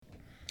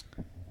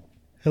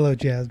Hello,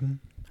 Jasmine.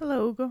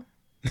 Hello, Ugo.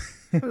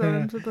 That's what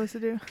I'm supposed to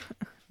do.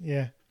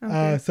 Yeah.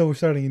 Okay. So we're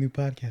starting a new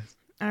podcast.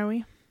 Are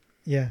we?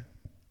 Yeah.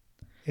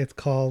 It's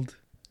called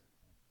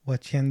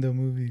Watchendo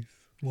Movies.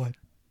 What?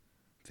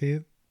 See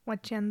it?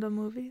 Watchendo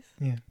movies,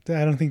 Yeah.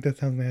 I don't think that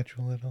sounds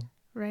natural at all.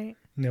 right?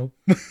 Nope.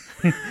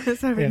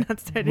 So we're Yeah. not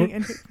starting a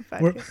new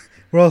We're, podcast.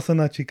 we're also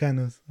not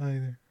Chicanos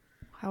either.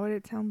 How would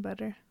it sound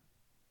better?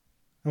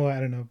 Oh, I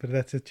don't know, but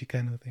that's a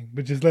Chicano thing.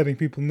 But just letting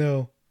people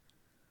know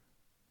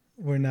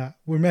we're not.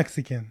 We're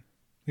Mexican.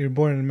 We were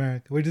born in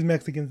America. We're just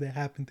Mexicans that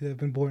happen to have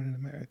been born in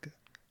America.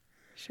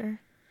 Sure.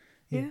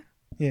 Yeah.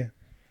 Yeah.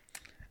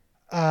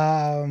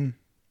 Yeah.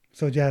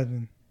 So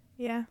Jasmine,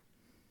 Yeah.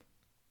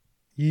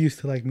 you used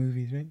to like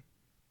movies, right?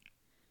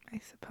 I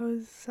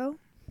suppose so.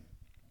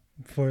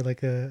 For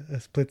like a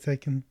split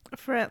second.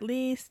 For at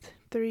least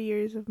 3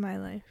 years of my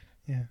life.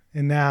 Yeah.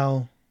 And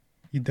now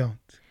you don't.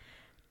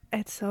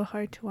 It's so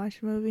hard to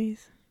watch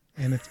movies.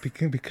 And it's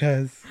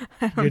because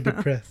I you're don't know.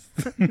 depressed.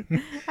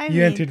 I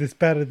You entered this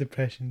bout of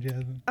depression,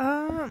 Jasmine.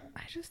 I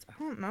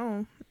don't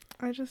know.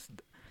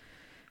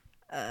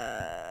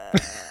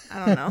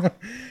 I don't know.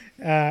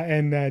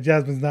 And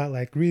Jasmine's not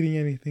like reading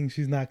anything.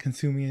 She's not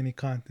consuming any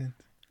content.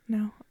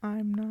 No,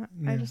 I'm not.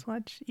 No. I just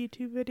watch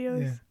YouTube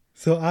videos. Yeah.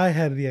 So I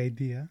had the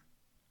idea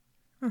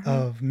Uh-huh.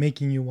 of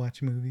making you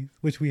watch movies,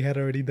 which we had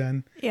already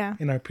done Yeah.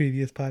 in our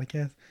previous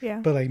podcast, Yeah.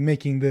 but like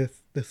making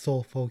this the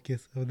sole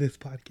focus of this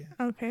podcast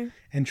Okay.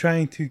 and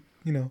trying to,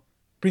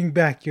 bring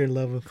back your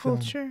love of film.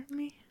 Culture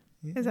me?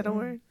 Is that a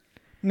word?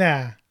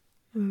 Nah.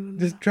 Ooh,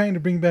 Just trying to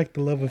bring back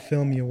the love of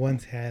film you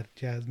once had,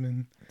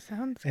 Jasmine.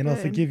 sounds And good.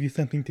 also give you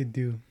something to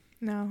do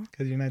No.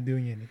 because you're not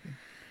doing anything.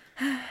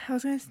 I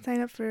was going to sign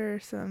up for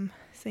some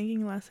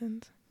singing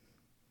lessons.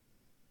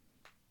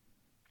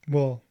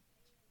 Well,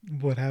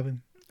 what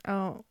happened?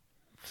 Oh,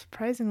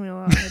 surprisingly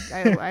well.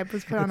 I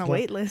was put on It's a like-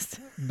 wait list.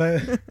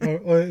 But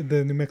or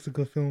the New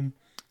Mexico film.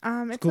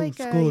 It's School- like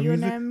a School of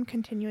Music? UNM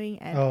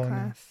continuing ed Oh, no.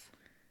 class.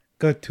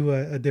 Go to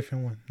a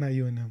different one, not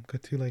UNM. Go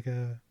to like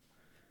a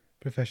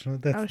professional.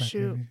 That's Oh, not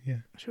shoot. gonna be- yeah.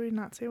 Should we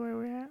not say where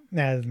we're at?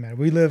 Nah, it doesn't matter.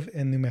 We live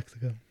in New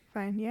Mexico.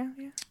 Fine. Yeah.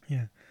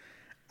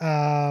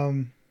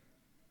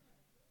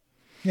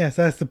 Yeah,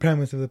 so that's the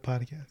premise of the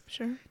podcast.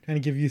 Sure. Trying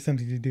to give you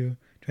something to do.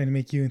 Trying to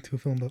make you into a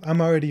film buff.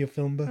 I'm already a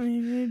film buff.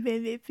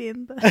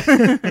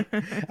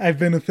 I've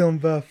been a film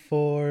buff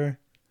for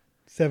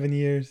 7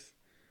 years,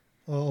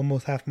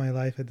 almost half my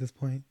life at this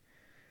point.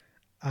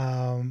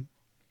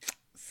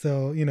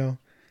 So,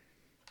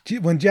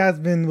 when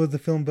Jasmine was a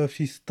film buff,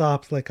 she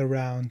stopped like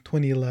around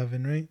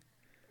 2011, right?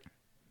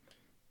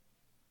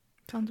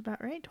 Sounds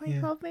about right.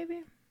 2012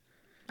 maybe?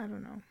 I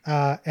don't know.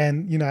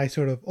 And, I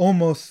sort of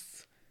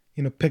almost,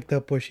 picked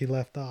up where she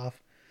left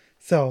off.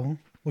 So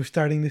we're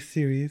starting this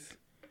series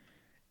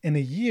in a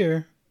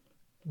year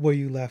where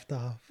you left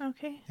off.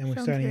 Okay. And we're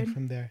sounds starting good. it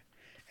from there.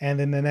 And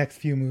then the next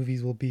few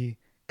movies will be,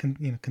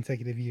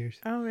 consecutive years.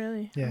 Oh,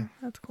 really? Yeah. Oh,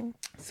 that's cool.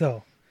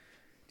 So,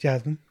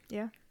 Jasmine,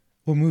 Yeah.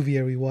 what movie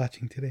are we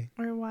watching today?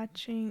 We're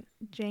watching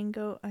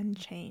Django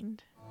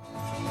Unchained.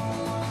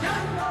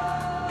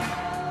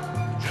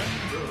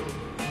 Django,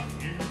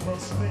 you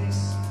must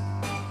face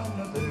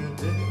another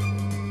day.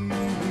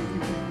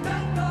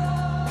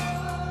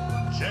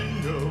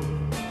 Django,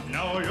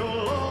 now your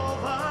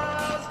love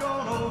has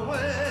gone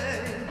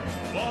away.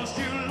 Lost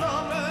you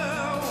longer.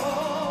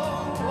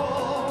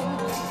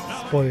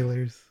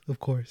 Spoilers, of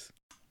course.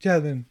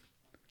 Jasmine,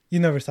 you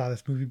never saw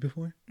this movie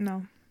before?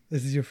 No.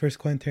 This is your first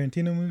Quentin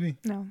Tarantino movie?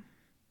 No.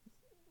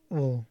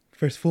 Well,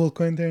 first full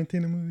Quentin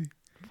Tarantino movie?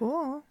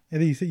 Cool. I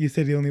think you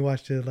said you only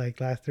watched the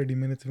last 30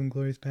 minutes of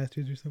Inglourious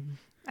Bastards or something.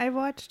 I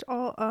watched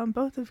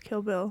both of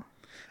Kill Bill.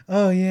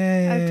 Oh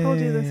yeah, I've told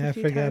you this a I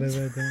few forgot times.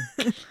 about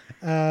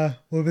that.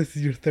 Well, this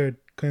is your third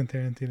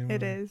Quentin Tarantino movie.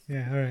 It is.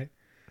 Yeah, all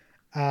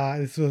right.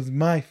 This was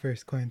my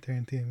first Quentin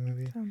Tarantino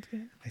movie. Sounds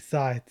good. I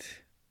saw it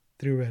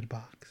through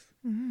Redbox.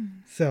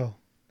 Mm. So,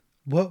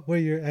 what were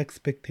your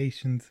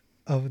expectations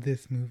of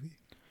this movie?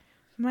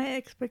 My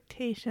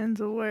expectations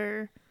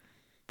were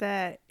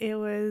that it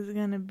was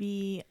gonna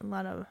be a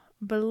lot of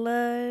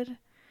blood,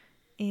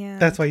 and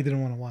That's why you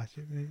didn't want to watch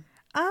it, right?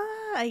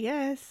 I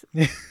guess,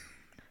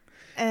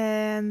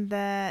 and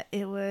that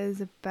it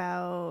was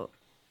about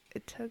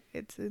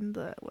it's in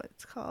the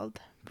what's called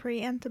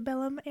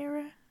pre-antebellum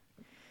era.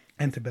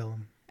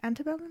 Antebellum.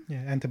 Antebellum?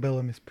 Yeah,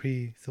 antebellum is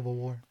pre-Civil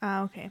War.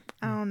 Ah, okay.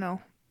 I don't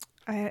know.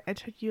 I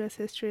took U.S.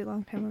 history a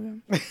long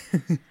time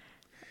ago.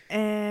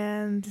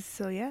 And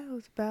so, yeah, it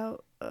was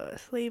about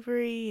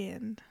slavery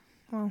and,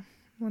 well,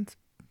 one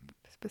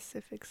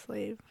specific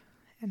slave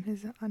and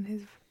on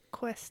his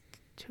quest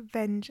to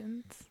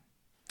vengeance.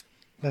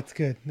 That's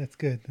good. That's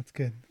good. That's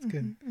good. That's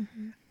good.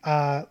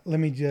 Mhm. Let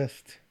me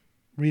just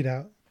read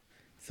out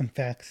some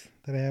facts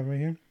that I have right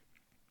here.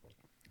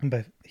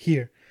 But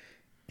here,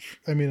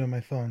 I mean on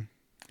my phone.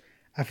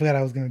 I forgot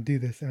I was going to do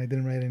this and I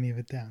didn't write any of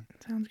it down.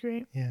 Sounds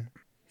great. Yeah.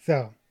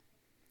 So,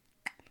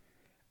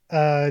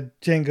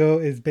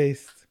 Django is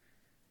based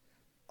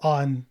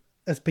on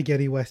a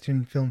spaghetti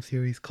western film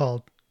series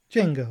called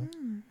Django,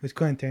 which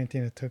Quentin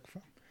Tarantino took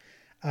from.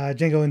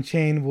 Django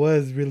Unchained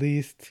was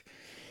released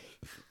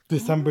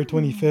December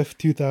 25th,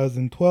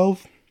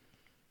 2012.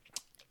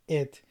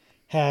 It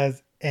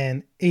has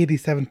an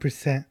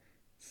 87%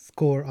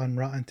 score on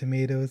Rotten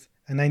Tomatoes,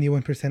 a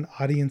 91%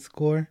 audience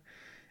score,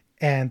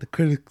 and the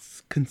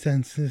critics'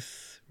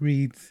 consensus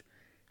reads,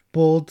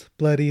 bold,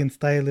 bloody, and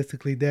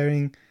stylistically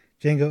daring,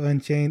 Django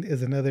Unchained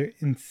is another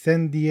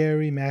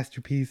incendiary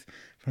masterpiece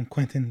from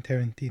Quentin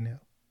Tarantino.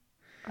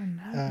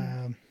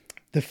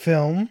 The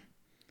film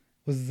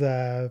was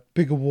a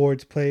big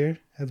awards player,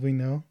 as we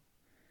know.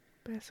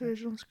 Best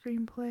original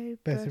screenplay,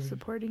 Best best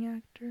supporting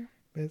actor.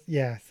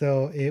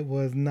 So it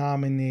was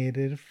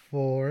nominated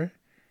for,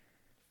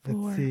 Four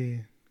let's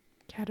see,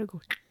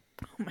 category.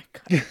 Oh my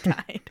god,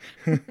 I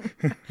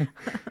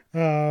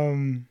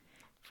died.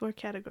 4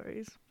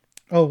 categories.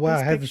 Oh wow,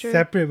 Best it has Picture. a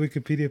separate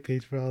Wikipedia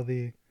page for all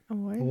the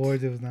Awards.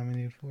 awards it was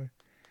nominated for.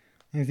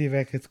 Let me see if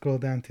I could scroll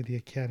down to the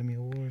Academy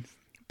Awards.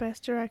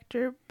 Best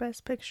director,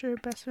 best picture,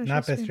 best original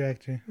Not best screen-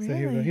 director. So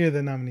Really? here are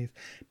the nominees: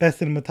 best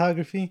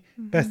cinematography,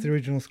 best Mhm.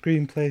 original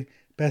screenplay,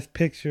 best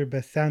picture,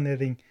 best sound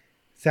editing,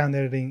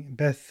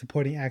 best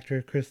supporting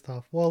actor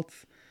Christoph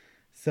Waltz.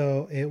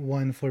 So it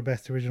won for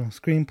best original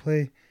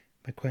screenplay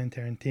by Quentin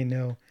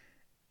Tarantino,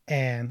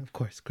 and of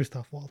course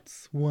Christoph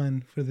Waltz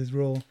won for this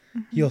role.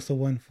 He also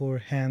won for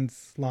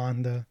Hans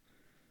Landa.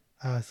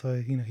 So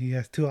he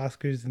has 2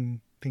 Oscars, and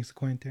thanks to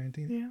Quentin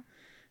Tarantino.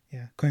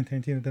 Yeah.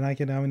 Quentin Tarantino did not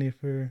get nominated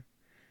for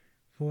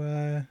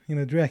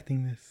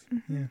directing this.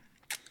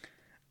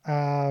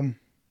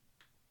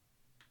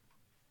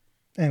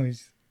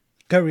 Anyways,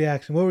 gut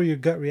reaction. What were your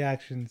gut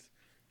reactions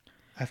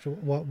after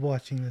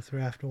watching this, or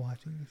after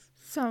watching this?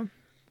 So,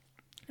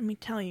 let me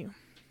tell you,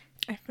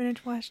 I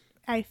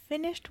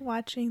finished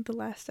watching the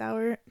last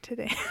hour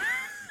today.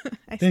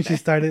 Didn't you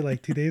start it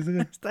like 2 days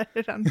ago?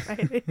 started on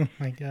Friday. Oh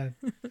my god!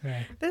 All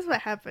right. This is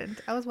what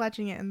happened. I was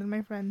watching it, and then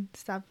my friend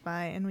stopped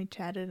by, and we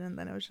chatted, and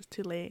then it was just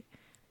too late.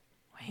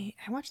 Wait,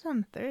 I watched it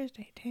on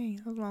Thursday. Dang,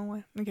 that was a long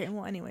way. Okay,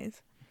 well,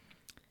 anyways.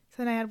 So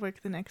then I had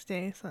work the next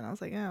day, so then I was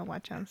like, oh, I'll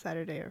watch it on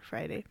Saturday or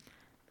Friday.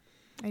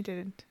 I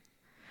didn't.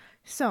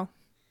 So,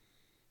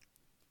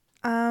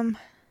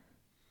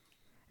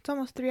 it's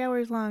almost 3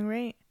 hours long,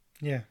 right?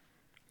 Yeah.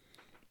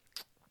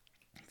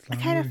 I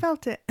kind of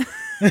felt it.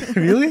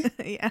 Really?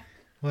 Yeah.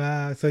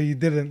 Wow. So you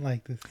didn't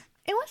like this?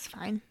 It was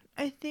fine.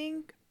 I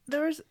think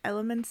there was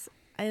elements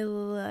I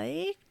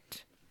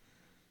liked,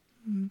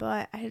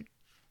 but I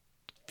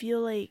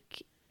feel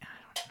like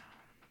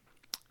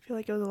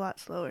it was a lot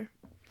slower.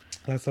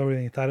 That's slower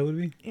than you thought it would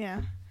be.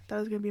 Yeah, that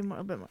was gonna be a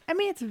bit more. I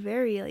mean, it's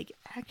very like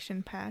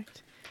action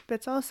packed, but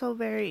it's also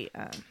very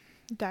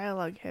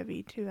dialogue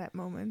heavy too at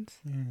moments,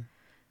 Yeah.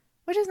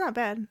 which is not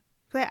bad.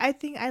 But I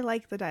think I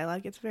like the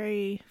dialogue. It's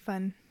very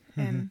fun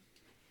and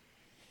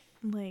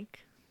like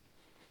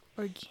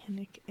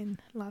organic in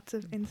lots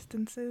of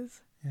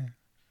instances. Yeah.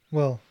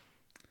 Well,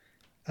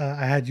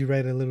 I had you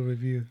write a little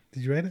review.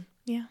 Did you write it?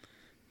 Yeah.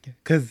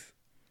 Because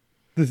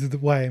this is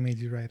why I made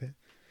you write it.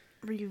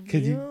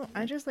 Review?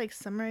 I just like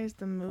summarized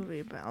the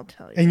movie, but I'll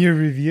tell you. And your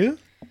review?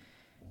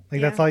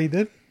 Like that's Yeah. all you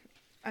did?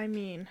 I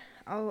mean,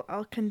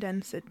 I'll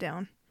condense it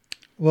down.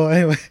 Well,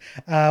 anyway,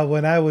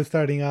 when I was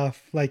starting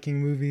off liking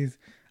movies,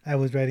 I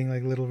was writing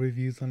like little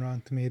reviews on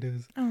Rotten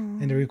Tomatoes,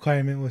 and the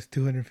requirement was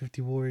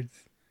 250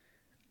 words.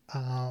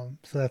 So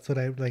that's what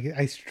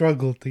I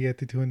struggled to get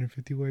to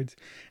 250 words,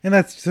 and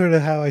that's sort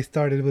of how I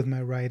started with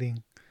my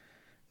writing,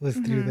 was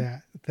through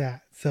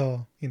that.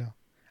 So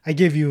I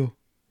give you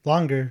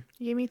longer,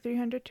 You gave me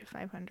 300 to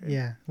 500.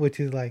 yeah, which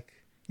is like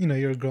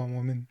you're a grown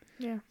woman,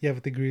 Yeah, you have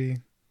a degree,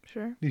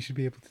 sure. you should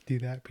be able to do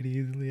that pretty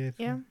easily. I think.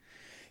 Yeah.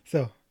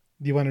 So,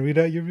 do you want to read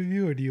out your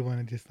review, or do you want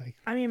to just like?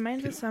 I mean,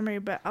 mine's a summary,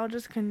 but I'll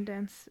just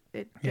condense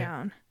it Yeah.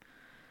 down.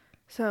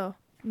 So,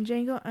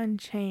 Django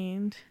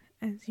Unchained,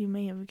 as you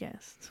may have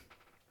guessed,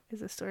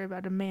 is a story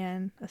about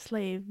a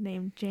slave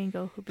named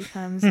Django who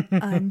becomes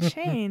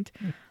unchained.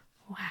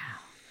 Wow.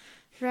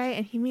 Right?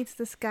 And he meets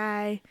this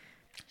guy,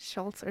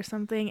 Schultz or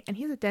something, and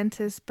he's a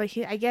dentist, but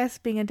I guess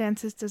being a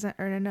dentist doesn't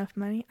earn enough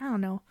money. I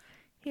don't know.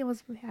 I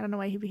don't know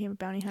why he became a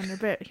bounty hunter,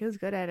 but he was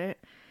good at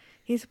it.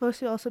 He's supposed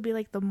to also be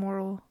like the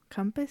moral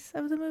compass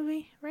of the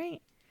movie,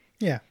 right?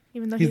 Yeah,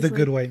 Even though he's the like,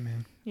 good white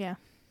man. Yeah.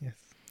 Yes.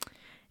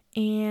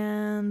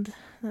 And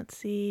let's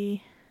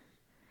see.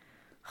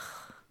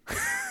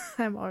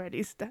 I'm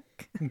already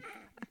stuck.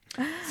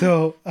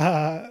 So,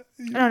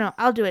 No,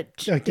 I'll do it.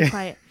 Okay. Be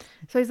quiet.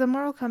 So he's the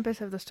moral compass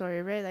of the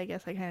story, right? I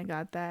guess I kind of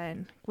got that,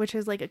 and which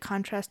is like a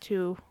contrast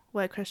to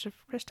what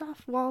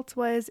Christoph Waltz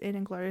was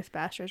in *Inglourious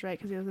Basterds*, right?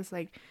 Because he was this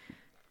like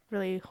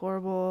really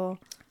horrible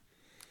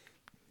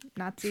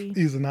Nazi.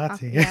 he's a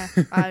Nazi. Yeah,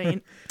 I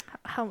mean,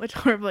 how much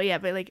horrible? Yeah,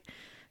 but like,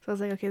 so I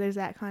was like, okay, there's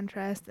that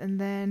contrast, and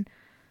then,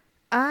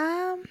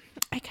 I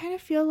kind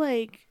of feel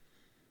like,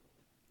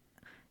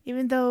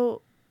 even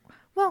though,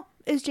 well,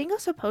 is Django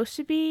supposed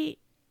to be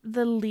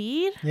the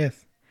lead?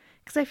 Yes.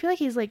 Because I feel like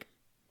he's like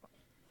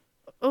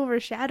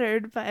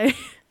overshadowed by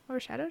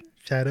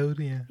Shadowed,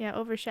 yeah. Yeah,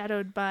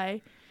 overshadowed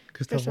by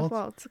Christoph Christoph Waltz.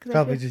 Waltz. 'Cause I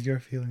Probably feel- just your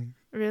feeling.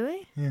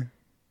 Really? Yeah.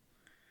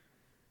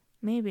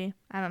 Maybe.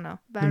 I don't know.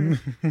 But I'm,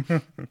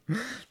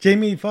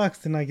 Jamie Foxx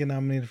did not get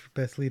nominated for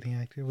Best Leading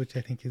Actor, which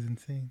I think is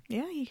insane.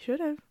 yeah, he should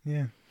have.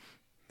 Yeah.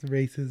 It's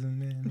racism,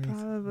 man.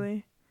 Racism.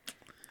 Probably.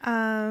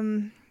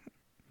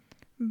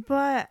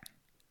 But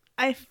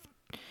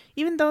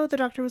even though the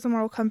Doctor was a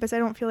moral compass, I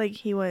don't feel like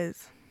he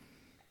was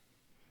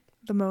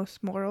the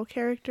most moral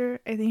character.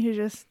 I think he's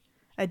just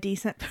a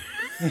decent,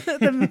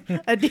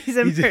 a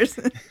decent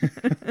person.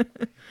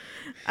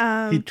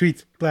 He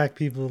treats black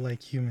people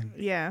like humans.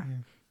 Yeah. Yeah.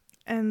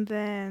 And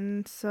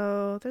then,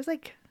 so there's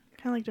like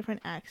kind of like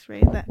different acts,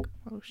 right? That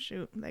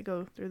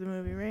go through the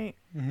movie, right?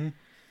 Mm-hmm.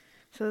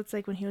 So it's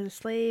like when he was a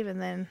slave,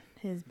 and then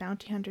his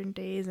bounty hunter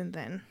days, and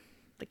then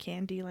the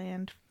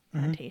Candyland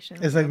plantation.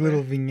 It's like whatever.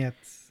 little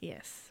vignettes.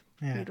 Yes.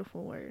 Yeah.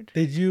 Beautiful word.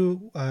 Did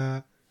you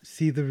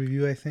see the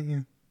review I sent you?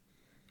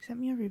 You sent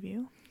me a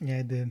review. Yeah,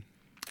 I did.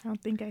 I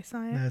don't think I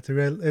saw it. No,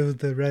 it was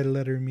the Red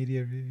Letter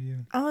Media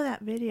review. Oh, that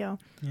video.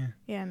 Yeah.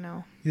 Yeah,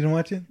 no. You didn't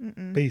watch it?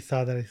 Mm-mm. But you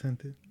saw that I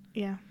sent it.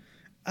 Yeah.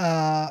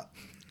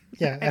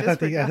 Yeah, I thought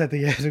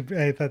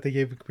they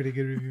gave a pretty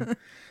good review.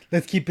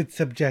 Let's keep it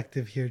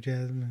subjective here,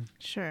 Jasmine.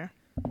 Sure.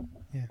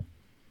 Yeah.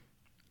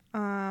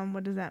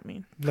 What does that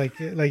mean?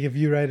 Like if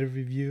you write a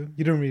review,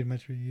 you don't read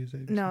much reviews.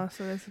 No,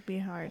 so this would be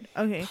hard.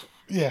 Okay.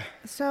 Yeah.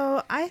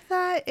 So I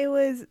thought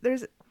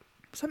there's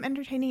some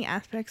entertaining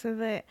aspects of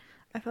it.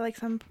 I feel like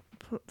some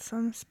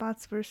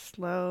spots were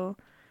slow.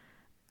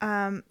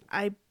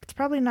 It's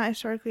probably not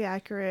historically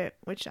accurate,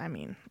 which I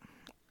mean,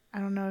 I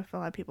don't know if a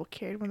lot of people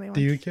cared when they went.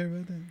 Do you care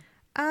about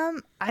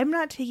that? I'm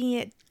not taking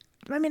it.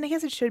 I mean, I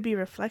guess it should be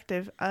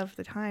reflective of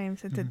the time,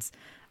 since it's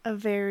a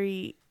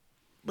very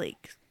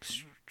like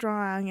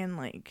strong and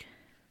like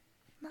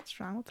not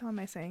strong. What the hell am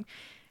I saying?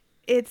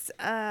 It's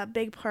a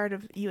big part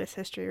of U.S.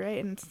 history,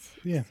 right? And it's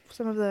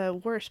some of the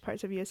worst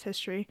parts of U.S.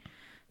 history.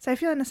 So I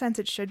feel in a sense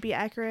it should be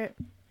accurate,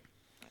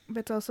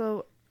 but it's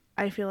also,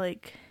 I feel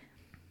like,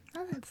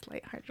 oh, that's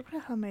lighthearted. What the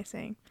hell am I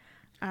saying?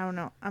 I don't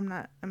know.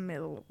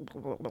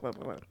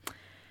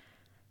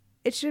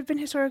 It should have been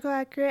historical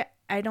accurate.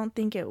 I don't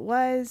think it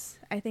was.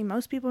 I think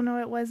most people know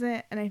it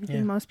wasn't, and I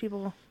think most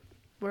people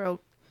were,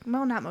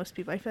 well, not most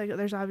people. I feel like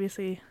there's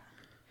obviously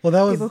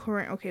people who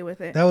weren't okay with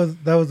it. That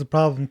was the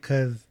problem,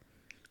 because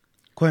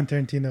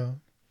Quentin Tarantino,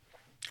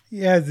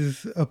 he has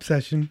this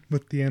obsession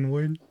with the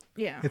N-word.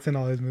 Yeah. It's in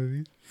all his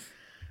movies.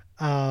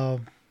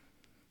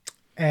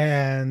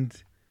 And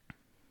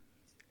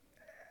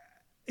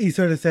he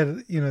sort of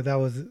said, that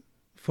was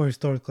for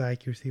historical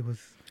accuracy.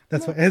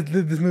 That's why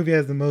this movie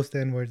has the most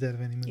N-words out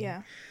of any movie.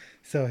 Yeah.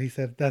 So he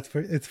said it's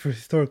for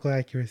historical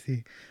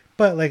accuracy,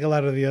 but like a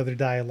lot of the other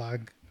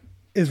dialogue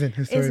isn't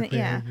historically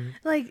accurate.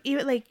 Like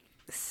even like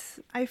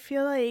I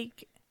feel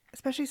like,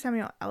 especially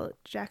Samuel L.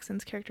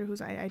 Jackson's character,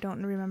 who's I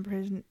don't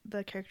remember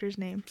the character's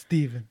name.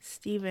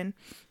 Steven.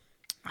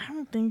 I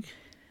don't think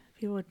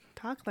people would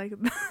talk like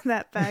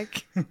that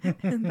back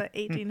in the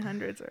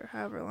 1800s or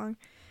however long.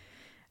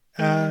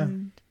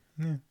 And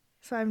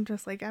so I'm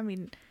just like, I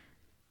mean,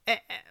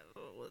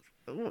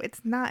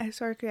 it's not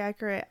historically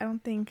accurate. I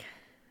don't think.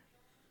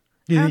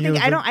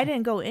 I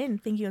didn't go in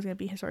thinking it was going to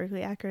be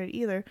historically accurate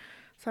either.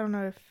 So I don't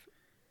know if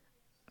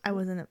I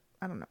wasn't.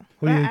 I don't know.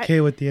 Were you okay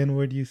with the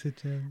N-word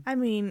usage? I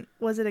mean,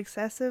 was it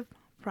excessive?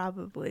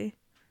 Probably.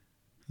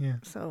 Yeah.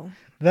 So.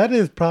 That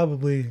is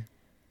probably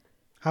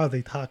how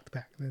they talked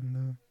back then,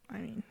 though. I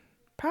mean,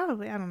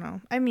 probably. I don't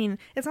know. I mean,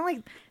 it's not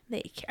like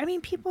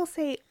people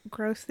say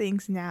gross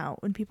things now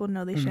when people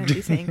know they shouldn't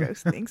be saying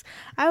gross things.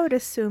 I would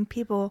assume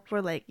people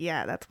were like,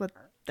 yeah, that's what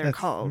they're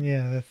called.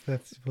 Yeah,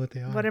 that's what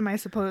they are. What am I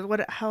supposed?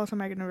 How else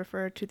am I going to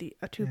refer to the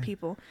two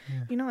people?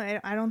 Yeah.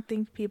 I don't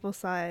think people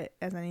saw it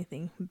as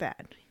anything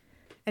bad,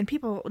 and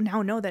people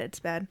now know that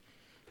it's bad.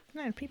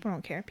 No, people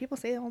don't care. People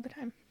say it all the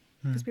time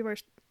because people are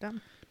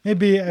dumb.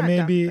 Maybe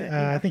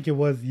I think it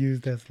was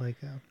used as like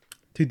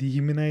to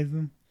dehumanize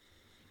them,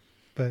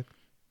 but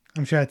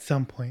I'm sure at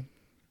some point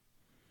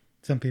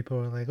some people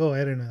were like, "Oh,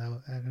 I don't know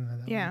that. I don't know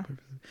that." Yeah.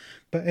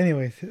 But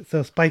anyways,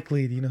 so Spike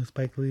Lee, do you know who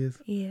Spike Lee is?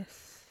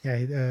 Yes.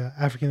 Yeah,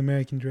 African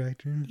American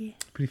director. Yeah.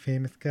 Pretty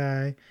famous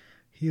guy.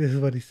 This is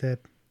what he said.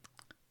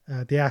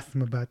 They asked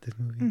him about this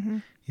movie. Mm-hmm.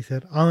 He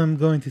said, "All I'm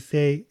going to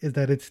say is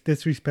that it's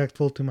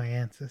disrespectful to my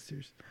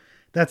ancestors.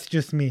 That's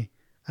just me.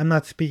 I'm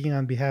not speaking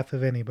on behalf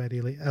of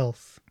anybody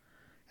else."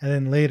 And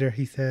then later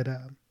he said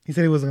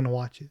he wasn't going to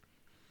watch it.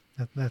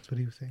 That's what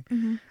he was saying.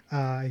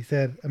 Mm-hmm. He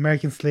said,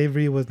 "American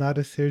slavery was not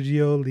a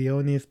Sergio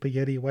Leone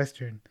spaghetti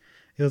western.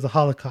 It was a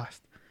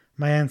Holocaust.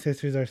 My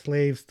ancestors are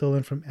slaves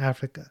stolen from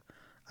Africa.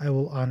 I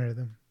will honor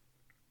them."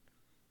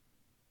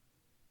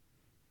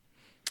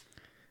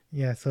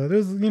 Yeah, so there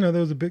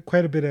was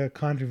quite a bit of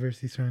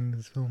controversy surrounding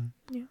this film.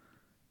 Yeah.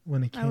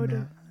 When it came out. I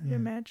would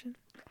imagine.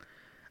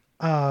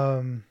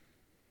 I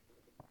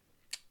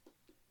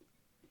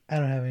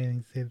don't have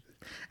anything to say.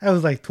 I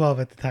was like 12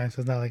 at the time,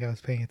 so it's not like I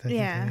was paying attention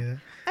to any of that.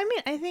 I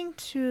mean, I think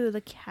to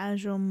the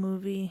casual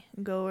movie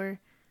goer,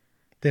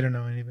 they don't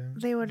know any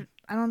better.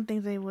 I don't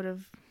think they would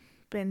have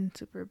been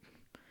super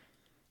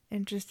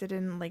interested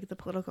in like the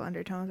political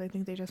undertones. I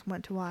think they just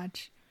went to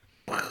watch.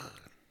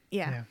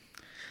 Yeah.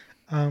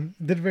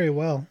 Did very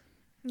well.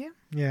 Yeah.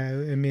 Yeah,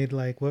 it made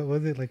like, what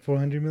was it, like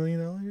 $400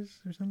 million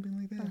or something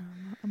like that?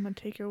 I'm gonna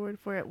take your word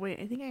for it. Wait,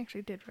 I think I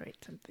actually did write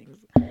some things.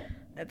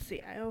 Let's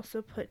see. I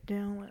also put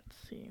down. Let's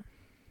see.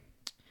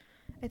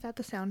 I thought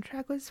the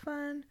soundtrack was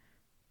fun.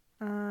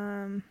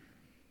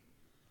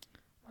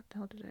 What the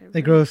hell did I write?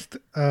 It grossed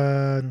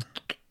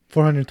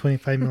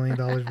 $425 million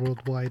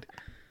worldwide.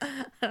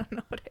 I don't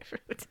know what I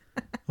wrote.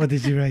 What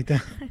did you write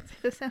down?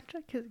 The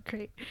soundtrack is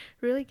great.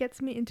 Really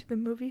gets me into the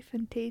movie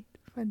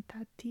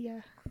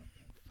Fantastia.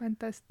 I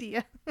don't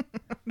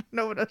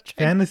know what I was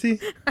trying Fantasy?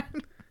 I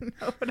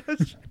don't know what I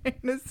was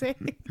trying to say.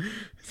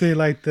 So you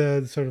like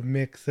the sort of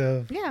mix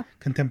of Yeah.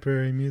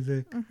 contemporary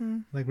music, Mm-hmm.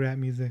 like rap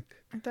music.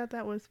 I thought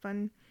that was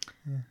fun.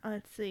 Yeah.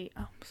 Let's see.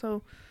 Oh,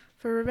 so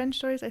for revenge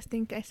stories, I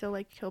think I still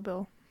like Kill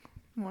Bill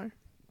more.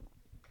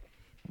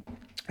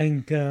 I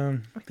think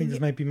think this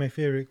it- might be my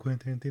favorite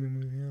Quentin Tarantino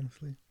movie,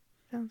 honestly.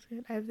 Sounds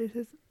good. This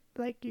is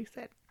like you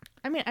said.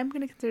 I mean, I'm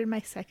gonna consider it my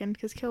second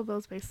because Kill Bill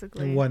is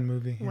basically One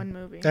movie. yeah. one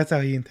movie. That's how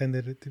he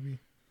intended it to be.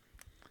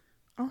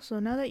 Also,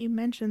 now that you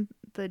mentioned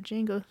the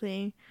Django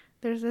thing,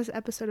 there's this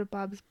episode of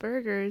Bob's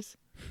Burgers.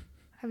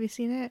 Have you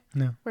seen it?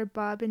 No. Where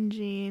Bob and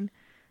Jean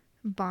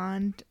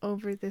bond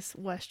over this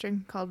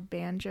western called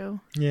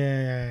Banjo.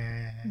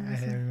 Yeah. No, I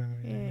it's not-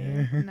 remember.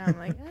 Yeah. that. And I'm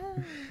like,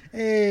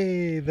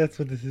 Hey, that's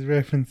what this is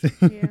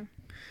referencing.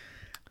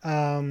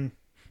 yeah.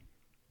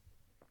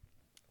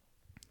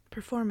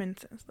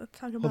 Performances. Let's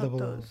talk about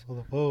those.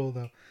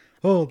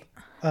 Hold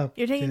up.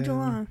 You're taking too Jen.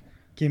 long.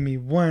 Give me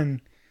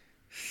 1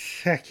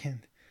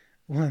 second.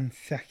 1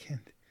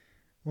 second.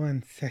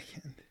 1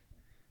 second.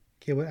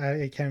 Okay,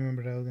 I can't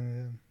remember what I was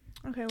gonna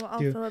do. Okay, well, I'll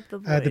Do- fill up the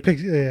void. The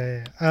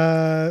picture,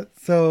 yeah.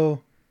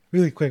 So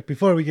really quick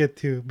before we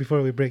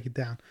break it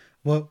down,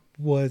 what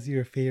was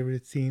your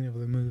favorite scene of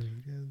the movie?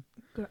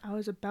 I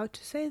was about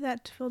to say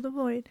that to fill the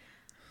void.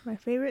 My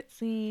favorite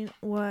scene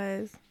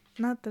was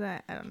not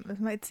that I don't know. This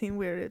might seem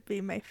weird. It'd be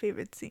my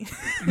favorite scene,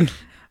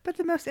 but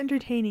the most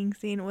entertaining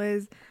scene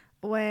was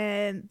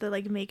when the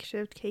like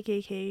makeshift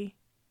KKK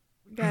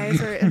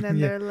guys are, and then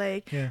Yeah. they're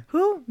like, Yeah.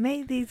 "Who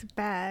made these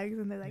bags?"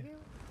 And they're like,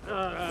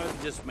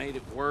 Just made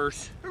it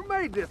worse. Who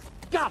made this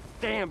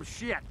goddamn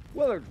shit?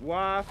 Willard's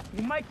wife.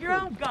 You make your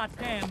own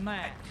goddamn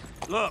match.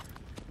 Look,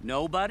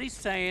 nobody's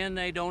saying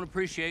they don't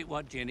appreciate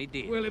what Jenny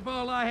did. Well, if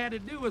all I had to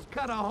do was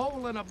cut a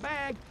hole in a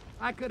bag,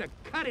 I could have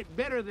cut it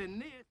better than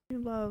this.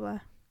 blah blah blah.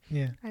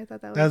 Yeah, I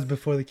thought that that was was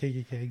before the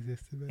KKK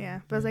existed.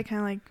 yeah, but it was like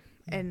kind of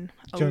like an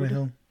Jonah ode.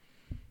 Hill.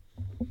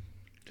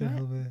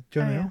 Jonah What? Hill.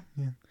 Jonah Oh, Hill.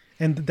 Yeah.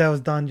 And that was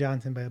Don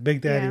Johnson, by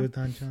Big Daddy Yeah. was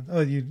Don Johnson. Oh,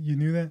 you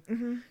knew that?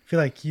 Mm-hmm. I feel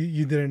like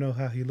you didn't know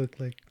how he looked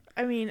like.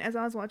 I mean, as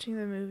I was watching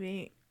the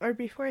movie, or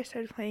before I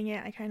started playing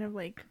it, I kind of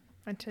like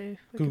went to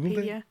Googled it?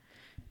 Wikipedia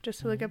just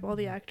to look up all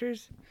the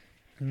actors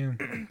Yeah.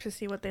 to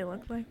see what they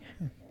look like.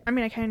 I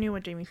mean, I kind of knew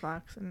what Jamie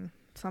Foxx and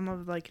some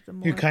of like the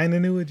more. You kind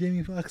of knew what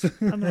Jamie Foxx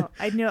was.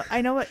 I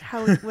know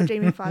what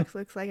Jamie Foxx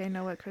looks like. I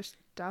know what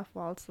Christoph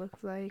Waltz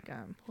looks like.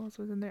 Who else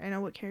was in there? I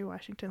know what Kerry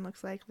Washington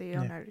looks like.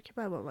 Leonardo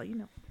blah blah blah. You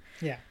know.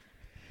 Yeah.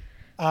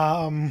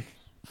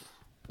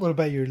 What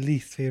about your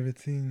least favorite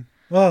scene?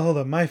 Well, hold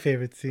on. My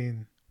favorite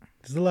scene.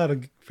 There's a lot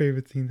of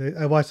favorite scenes.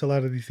 I watched a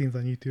lot of these scenes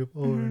on YouTube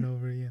over and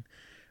over again.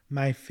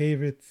 My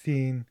favorite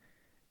scene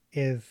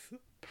is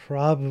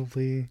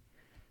probably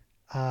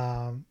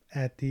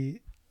at the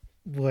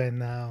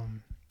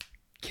when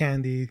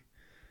Candy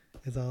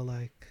is all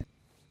like,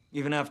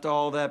 Even after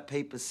all that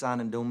paper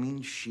signing don't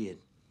mean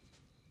shit.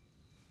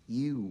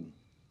 You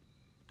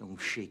don't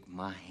shake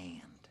my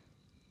hand.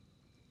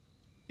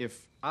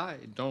 If I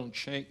don't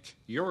shake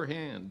your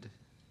hand,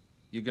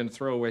 you gonna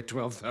throw away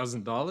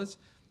 $12,000?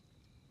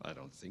 I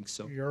don't think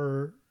so.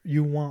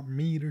 you want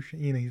me to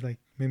he's like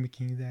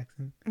mimicking his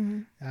accent.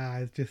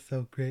 It's just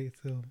so great.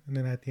 So, and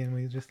then at the end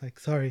when he's just like,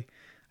 sorry,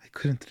 I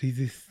couldn't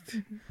resist.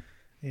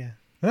 Yeah.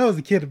 When I was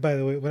a kid, by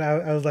the way, when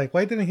I was like,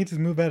 why didn't he just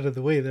move out of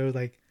the way? There was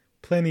like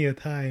plenty of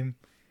time.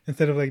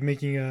 Instead of like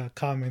making a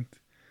comment,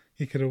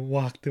 he could have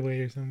walked away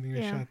or something or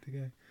Yeah. shot the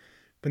guy.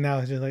 But now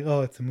it's just like,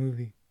 oh, it's a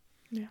movie.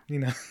 Yeah. You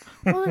know?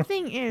 Well, the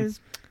thing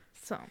is,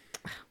 so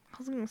I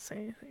was gonna say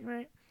anything,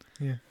 right?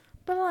 Yeah.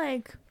 But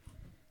like,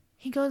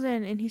 he goes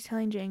in and he's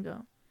telling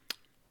Django,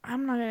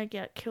 "I'm not gonna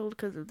get killed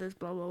because of this."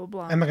 Blah blah blah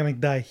blah. I'm not going to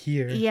die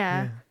here.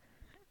 Yeah.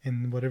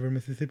 In whatever,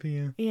 Mississippi,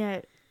 yeah.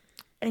 Yeah,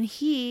 and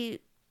he.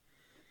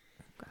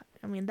 God,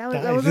 I mean, those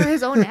Dies. were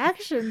his own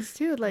actions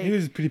too. Like, He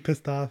was pretty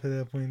pissed off at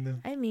that point, though.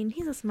 I mean,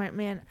 he's a smart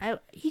man.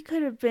 He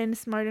could have been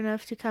smart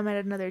enough to come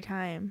at another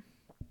time.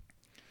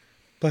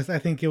 Plus, I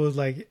think it was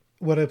like,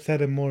 what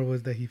upset him more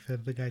was that he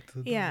fed the guy to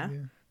the dog. Yeah.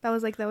 That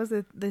was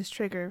this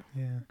trigger,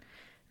 Yeah. and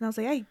I was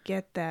like, I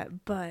get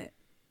that, but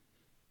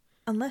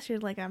unless you're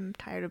like, I'm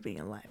tired of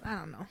being alive. I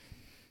don't know.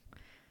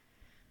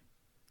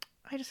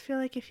 I just feel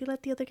like if you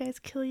let the other guys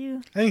kill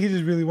you, I think he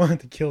just really wanted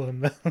to kill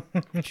him,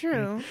 though.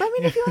 true. But I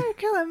mean, if you want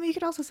to kill him, you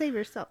could also save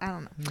yourself. I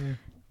don't know. Yeah.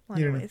 Well,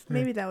 You don't know. anyways,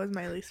 maybe that was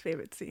my least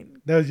favorite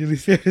scene. That was your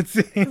least favorite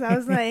scene. Because I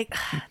was like,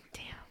 ah,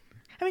 damn.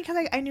 I mean,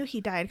 because I knew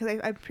he died. Because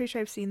I'm pretty sure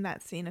I've seen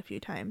that scene a few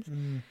times.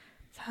 Mm.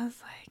 So I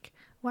was like,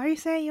 Why are you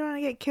saying you want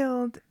to get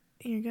killed?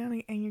 And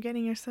you're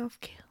getting yourself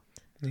killed.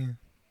 Yeah.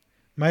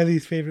 My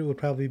least favorite would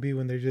probably be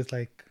when they're just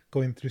like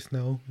going through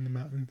snow in the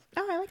mountains.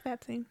 Oh, I like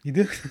that scene. You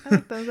do? I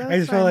like those. That I was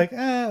just felt fun. like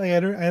I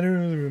don't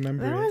really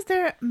remember That it. was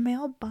their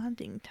male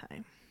bonding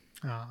time.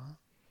 Aw,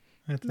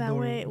 that's That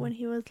way, adorable. when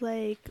he was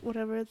like,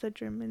 whatever the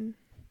German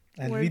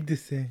Alvin de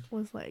say.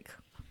 was like,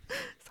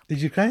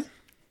 Did you cry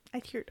I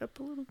teared up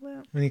a little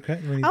bit. when he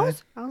cried when he I died?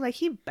 was like,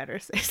 he better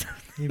say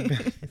something. You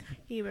bet.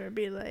 He better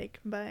be like,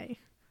 bye.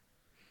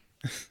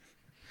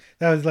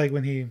 That was like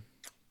when he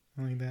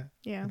like that.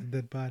 Yeah, with the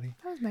dead body.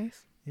 that was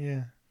nice.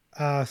 Yeah.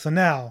 So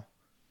now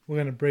we're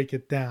gonna break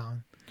it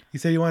down. You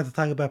said you wanted to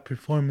talk about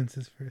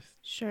performances first.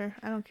 Sure,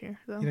 I don't care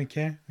though. You don't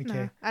care? Okay.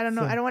 Nah, I don't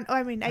know. So I don't want. Oh,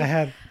 I mean, I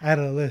had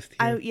a list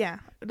here. yeah.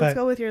 Let's But-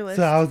 go with your list.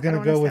 So I was gonna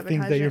don't wanna go with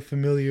things that sabotage you're it.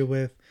 familiar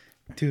with,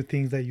 to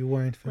things that you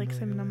weren't Like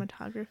familiar with.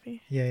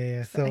 cinematography.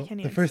 Yeah. So I So can't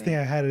the even first say thing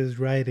it. I had is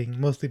writing,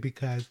 mostly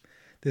because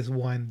this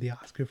won the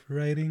Oscar for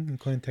writing, and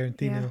Quentin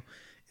Tarantino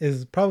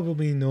is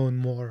probably known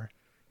more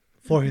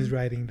for his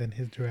writing than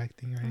his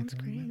directing or Mm-hmm. Sounds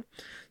anything like great.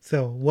 that.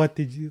 So what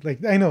did you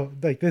like? I know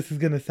like this is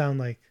gonna sound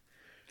like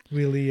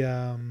really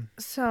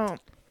So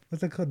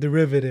what's it called,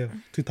 derivative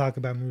to talk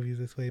about movies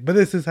this way, but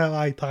this is how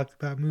I talked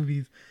about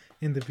movies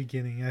in the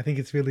beginning. I think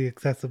it's really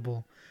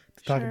accessible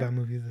to talk Sure. about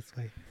movies this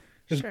way.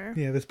 Sure.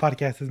 Yeah, this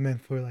podcast is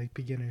meant for like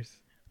beginners.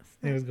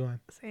 It was going.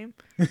 same,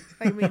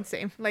 like me,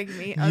 same, like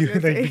me. I was You gonna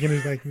like say.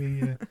 beginners like me.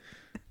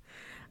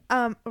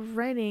 Yeah.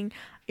 Writing.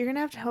 You're gonna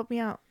have to help me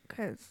out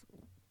because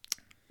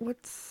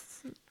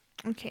what's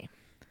okay?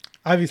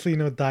 Obviously,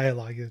 no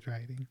dialogue is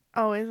writing.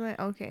 Oh, isn't it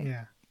okay?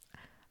 Yeah,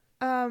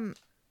 Um,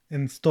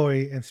 and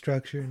story and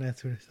structure and that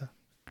sort of stuff.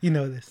 You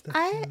know this stuff.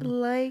 I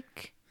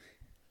like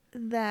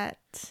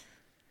that.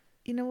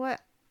 You know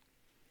what?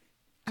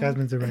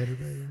 Jasmine's a writer.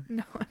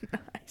 No,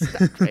 I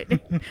stopped writing.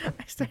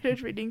 I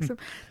started reading some.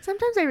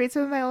 Sometimes I read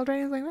some of my old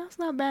writings, like that's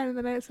not bad, and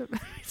then I read some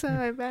of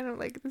my bad. I'm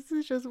like, this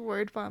is just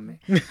word vomit.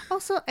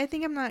 Also, I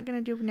think I'm not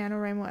gonna do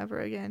NaNoWriMo ever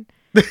again,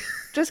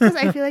 just because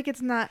I feel like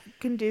it's not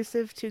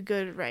conducive to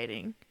good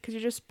writing, because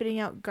you're just spitting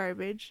out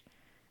garbage.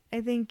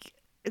 I think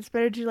it's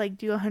better to like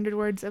do 100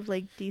 words of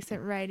like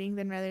decent writing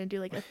than rather than do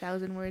like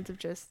 1,000 words of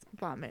just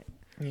vomit.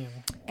 Yeah.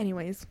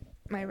 Anyways,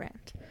 my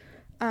rant.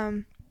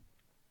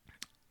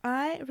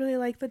 I really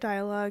like the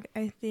dialogue.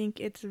 I think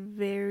it's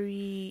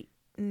very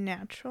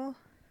natural,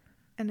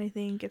 and I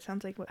think it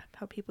sounds like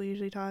how people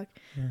usually talk.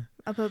 Yeah.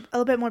 A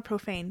little bit more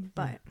profane,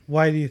 but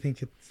Why do you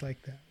think it's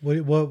like that?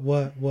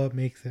 What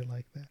makes it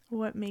like that?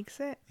 what makes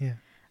it? Yeah.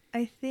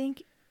 I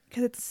think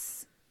because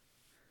it's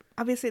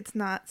obviously it's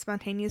not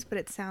spontaneous, but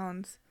it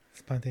sounds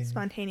Spontaneous.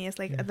 spontaneous,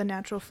 like Yeah. the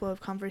natural flow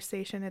of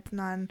conversation. It's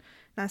not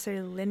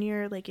necessarily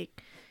linear, like it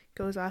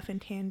goes off in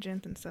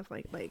tangents and stuff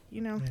like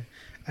you know. Yeah.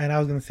 And I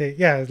was gonna say,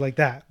 yeah, it's like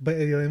that. But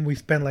and we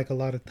spend like a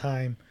lot of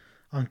time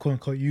on quote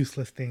unquote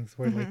useless things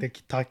where like they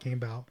keep talking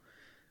about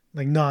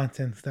like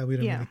nonsense that we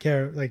don't Yeah. really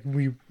care. Like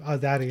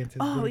us audiences.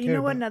 Oh, really you care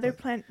know what? about, Another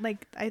but- plan,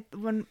 like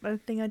one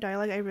thing of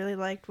dialogue I really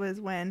liked was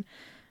when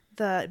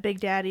the Big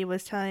Daddy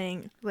was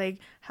telling like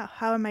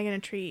how am I gonna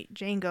treat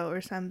Django or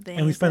something.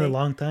 And we It's spent a like,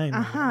 long time.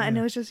 and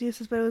it was just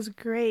useless, but it was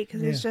great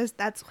because it's Yeah. just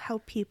that's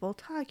how people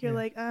talk. You're Yeah.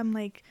 like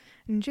like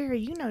Jerry,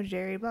 you know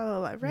Jerry, blah blah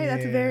blah, right?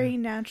 That's Yeah. very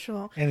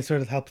natural. And it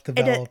sort of helps It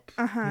develop.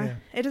 uh-huh.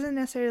 It doesn't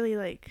necessarily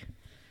like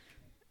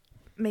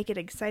make it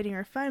exciting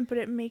or fun, but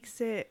it makes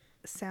it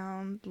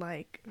sound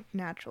like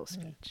natural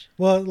speech.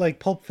 Well, like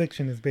Pulp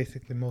Fiction is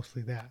basically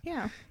mostly that.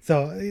 Yeah.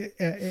 So it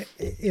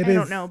I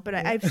don't know, but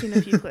I've seen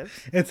a few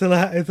clips. It's a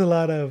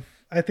lot of.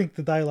 I think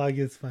the dialogue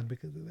is fun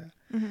because of that.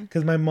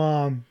 Because my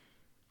mom,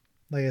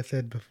 like I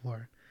said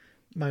before,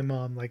 my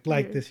mom liked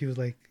Weird. this. She was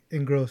like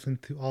engrossed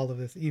into all of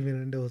this,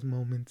 even in those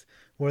moments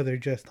where they're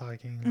just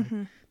talking.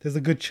 Like, there's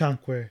a good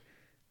chunk where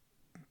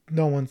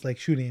no one's like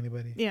shooting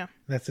anybody. Yeah.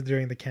 That's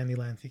during the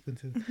Candyland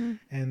sequences,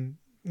 and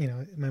you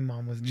know my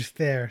mom was just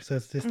there. So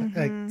it's just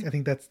like I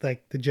think that's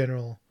like the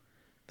general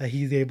that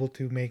he's able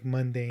to make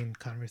mundane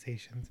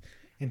conversations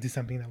into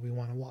something that we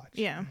want to watch.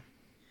 Yeah.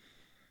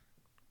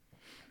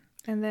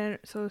 And then,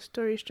 so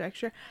story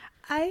structure.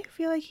 I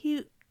feel like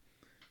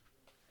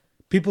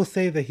People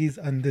say that he's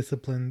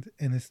undisciplined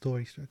in his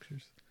story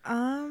structures.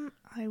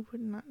 I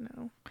would not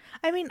know.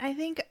 I mean,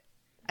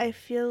 I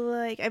feel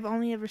like I've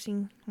only ever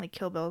seen like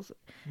Kill Bills,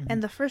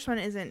 and the first one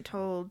isn't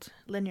told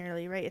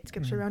linearly, right? It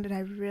skips around, and I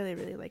really,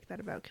 really like that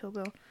about Kill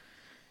Bill.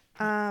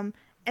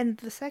 And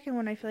the second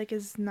one I feel like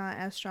is not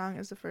as strong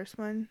as the first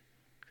one,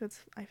 because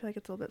I feel like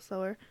it's a little bit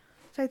slower.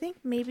 So I think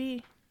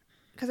maybe,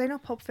 because I know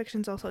Pulp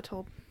Fiction's also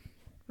told,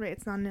 right?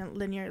 It's not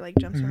linear, like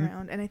jumps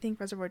around, and I think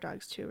Reservoir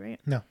Dogs too, right?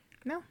 No.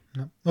 No.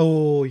 No.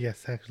 Oh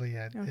yes, actually,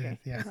 yeah. It Okay.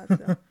 is, yeah. I thought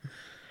so.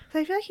 So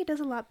I feel like he does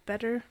a lot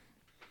better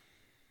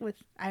with.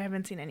 I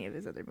haven't seen any of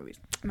his other movies,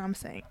 and I'm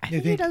saying I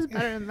think he does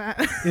better than that.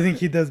 You think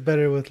he does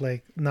better with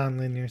like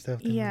non-linear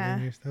stuff than Yeah.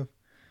 linear stuff?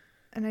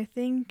 And I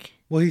think,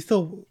 Well, he's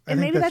still. I and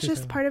think maybe that's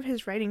just just part of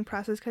his writing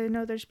process. Because I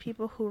know there's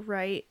people who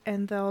write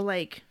and they'll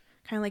like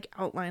kind of like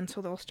outline,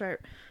 so they'll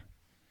start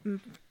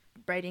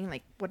writing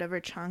like whatever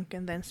chunk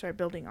and then start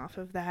building off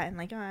of that, and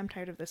like, oh, I'm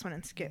tired of this one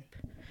and skip.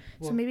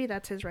 So maybe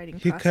that's his writing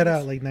He process. cut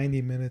out like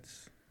 90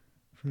 minutes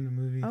from the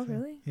movie. Oh, so,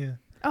 really? Yeah.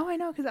 Oh, I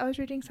know, because I was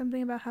reading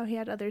something about how he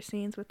had other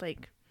scenes with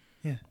like.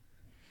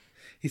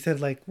 He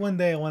said like one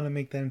day I want to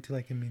make that into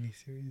like a mini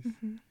series,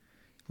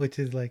 which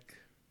is like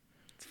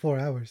it's 4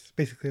 hours.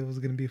 Basically, it was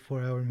gonna be a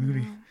 4-hour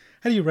movie. Wow.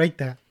 How do you write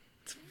that?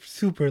 It's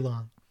super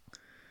long.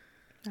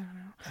 I don't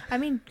know. I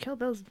mean, Kill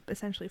Bill's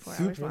essentially 4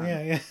 hours long.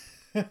 Yeah.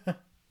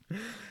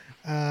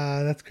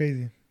 That's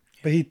crazy.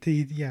 But he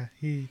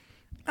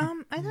I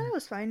thought it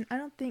was fine.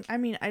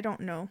 I don't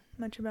know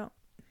much about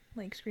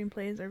like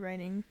screenplays or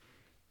writing.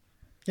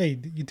 Yeah,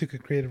 you took a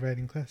creative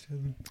writing class,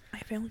 Jasmine, I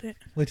failed it.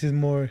 which is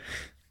more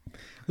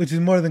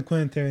than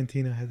Quentin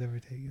Tarantino has ever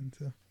taken.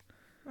 So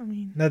I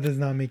mean, that does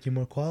not make you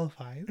more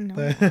qualified. no.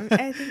 But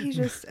I think he's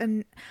just I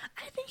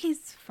think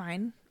he's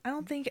fine. I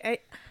don't think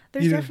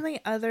there's You- definitely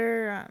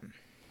other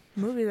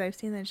movies I've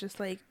seen that's just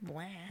like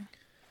blah.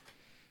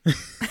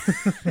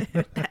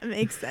 If that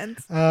makes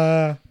sense.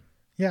 yeah,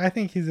 I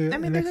think he's a. I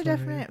mean, an there's a excellent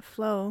definite writer.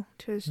 flow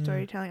to his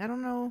storytelling. I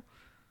don't know,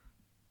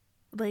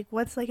 like,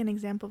 what's like an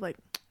example of like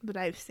that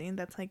I've seen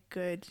that's like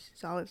good,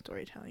 solid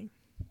storytelling.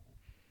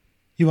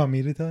 You want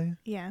me to tell you?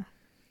 Yeah.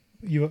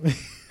 You want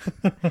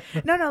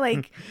No,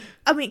 like,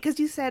 I mean, because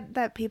you said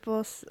that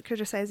people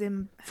criticize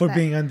him for that-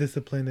 being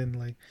undisciplined and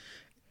like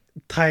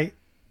tight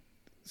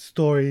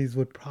stories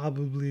would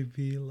probably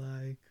be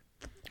like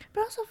But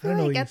I also I feel don't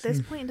know like what at you're this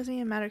saying. point it doesn't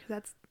even matter because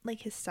that's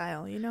like his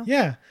style, you know?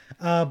 yeah.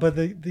 But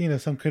the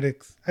some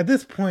critics at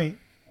this point,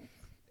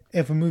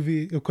 if a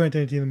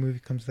Quentin Tarantino movie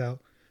comes out,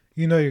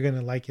 you know you're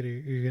gonna like it or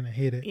you're gonna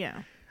hate it.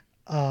 Yeah.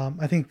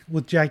 I think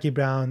with Jackie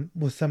Brown,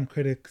 with some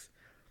critics,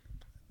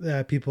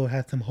 people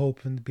had some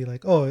hope and be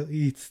like, oh,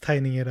 he's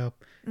tightening it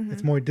up. Mm-hmm.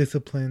 It's more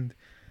disciplined.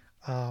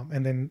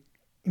 And then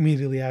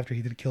immediately after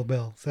he did Kill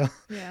Bill. So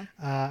Yeah.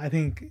 I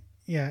think,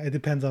 yeah, it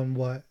depends on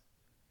what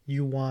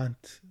you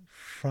want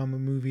from a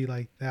movie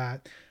like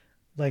that.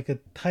 Like a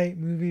tight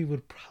movie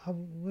would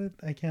probably,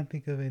 I can't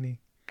think of any.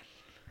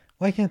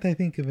 Why can't I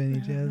think of any, I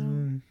don't know.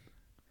 Jasmine?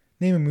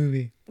 Name a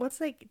movie.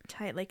 What's like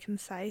tight, like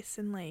concise,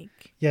 and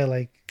like Yeah,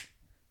 like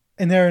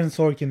an Aaron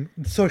Sorkin,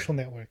 Social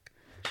Network.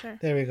 sure.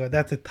 There we go.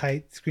 That's a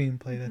tight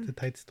screenplay. That's a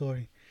tight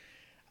story.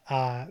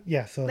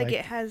 Yeah, so Like like,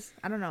 it has,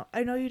 I don't know.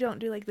 I know you don't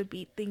do like the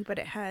beat thing, but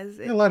it has.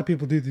 a lot of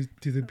people do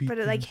the beat. but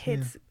it like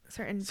things, hits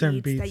certain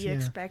Certain beats, that beats, you yeah.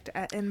 expect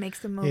and makes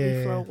the movie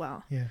Yeah, flow yeah.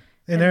 well. Yeah.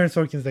 And Aaron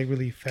Sorkin's like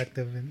really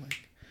effective and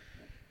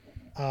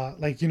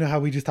like you know how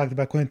we just talked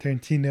about Quentin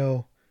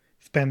Tarantino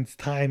spends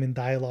time and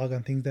dialogue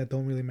on things that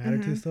don't really matter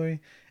to the story.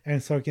 Aaron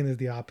Sorkin is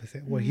the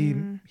opposite, where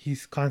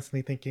he's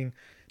constantly thinking,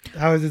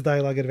 how is this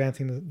dialogue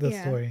advancing the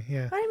Yeah. story?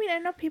 Yeah. But I mean, I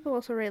know people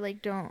also write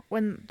like don't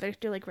when they're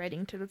still like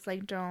writing tips. It's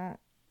like don't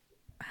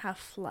have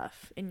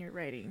fluff in your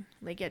writing.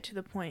 Like get to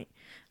the point.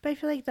 But I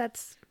feel like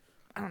that's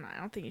I don't know. I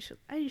don't think you should.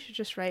 You should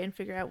just write and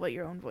figure out what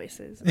your own voice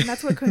is, and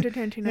that's what Quentin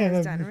Tarantino Yeah,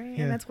 has that- done, right?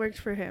 yeah. And that's worked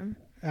for him.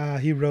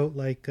 He wrote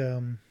like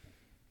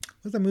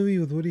what's that movie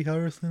with Woody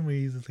Harrelson where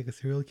he's like a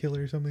serial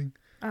killer or something?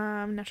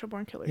 Natural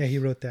Born Killers. Yeah, he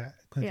wrote that.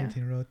 Quentin Yeah.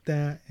 Tarantino wrote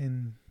that,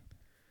 and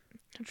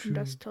From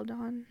Dusk Till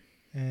Dawn.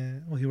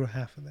 well, he wrote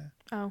half of that.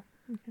 Oh,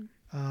 okay.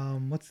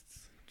 What's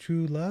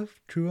True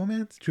Love? True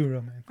Romance? True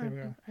Romance. I There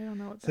we go. don't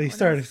know what. So he that one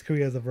started is. his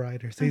career as a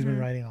writer. So he's been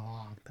writing a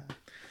long time.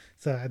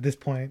 So at this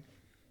point,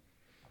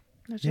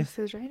 That's yeah. just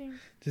his writing,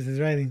 just his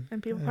writing.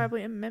 and people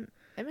probably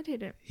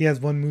imitate it. He has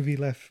one movie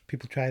left.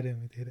 People try to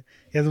imitate it.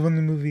 He has one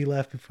movie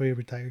left before he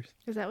retires.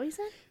 Is that what he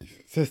said?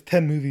 So it's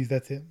 10 movies.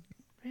 That's it.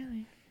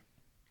 Really?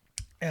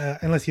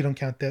 Unless you don't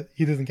count that.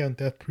 He doesn't count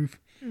Death Proof.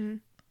 Mm.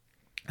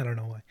 I don't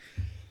know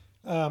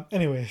why.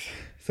 Anyways,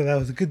 so that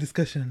was a good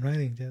discussion on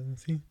writing, Jasmine.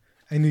 See,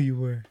 I knew you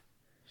were.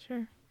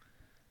 Sure.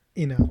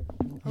 You know,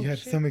 you Oh, had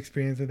shit. some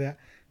experience with that.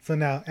 So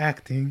now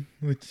acting,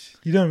 which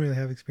you don't really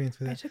have experience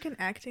with I that. took an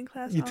acting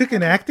class. You I'll took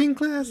an have- acting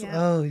class? Yeah.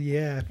 Oh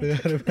yeah, I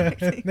forgot took an about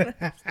acting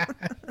that.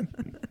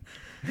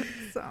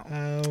 So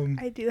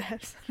I do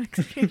have some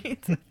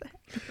experience with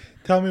that.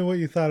 Tell me what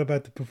you thought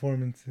about the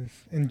performances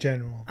in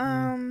general.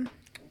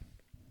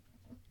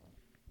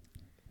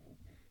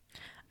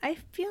 I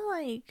feel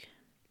like,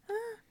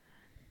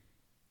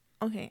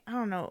 okay, I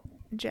don't know,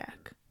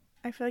 Jack.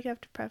 I feel like I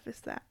have to preface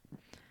that.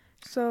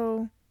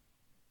 So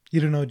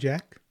You don't know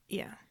Jack?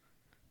 yeah,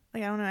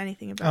 like I don't know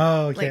anything about.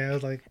 Oh, okay. like, I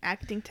was like,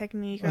 acting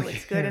technique or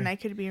looks good, and I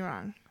could be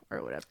wrong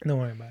or whatever. don't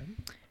worry about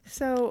it.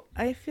 So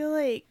I feel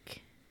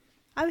like,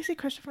 obviously,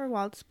 Christopher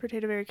Waltz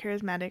portrayed a very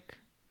charismatic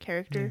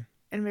character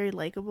and very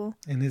likable.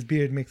 And his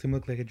beard makes him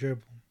look like a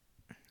gerbil.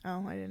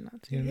 Oh, I did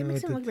not see. You It know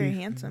makes what him the look very teeth-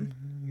 handsome.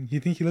 You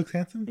think he looks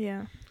handsome?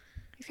 Yeah,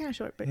 he's kind of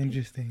short, but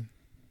Interesting.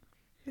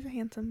 he's a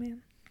handsome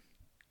man.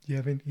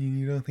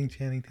 You don't think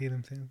Channing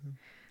Tatum's handsome?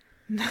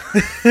 No.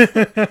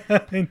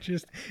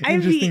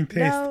 Interesting taste.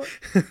 No.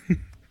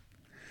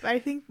 I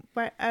think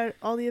by out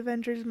all the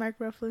Avengers, Mark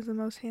Ruffalo's the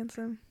most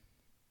handsome,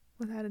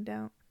 without a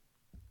doubt.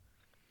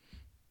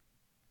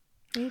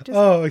 He just-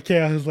 Oh, okay.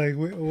 I was like,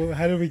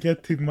 how did we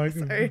get to Mark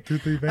Sorry. to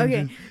the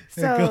Avengers? Okay,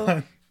 Yeah, go so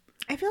on.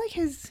 I feel like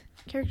his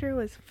character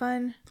was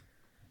fun.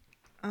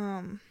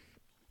 I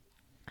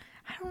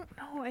don't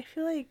know. I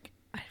feel like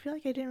I feel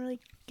like I didn't really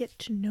get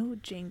to know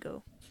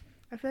Django.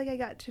 I feel like I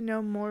got to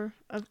know more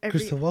of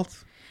Christoph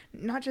Waltz.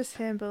 not just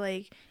him, but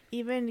like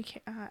even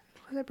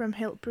was it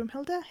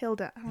Broomhilda?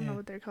 Hilda. I don't know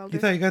what they're called. You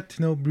thought you got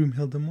to know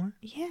Broomhilda more?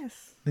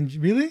 Yes.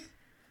 Really?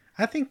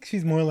 I think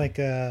she's more like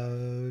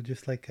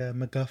just like a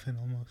MacGuffin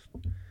almost.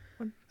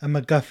 What? A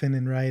MacGuffin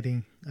in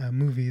writing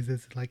movies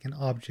is like an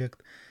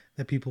object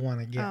that people want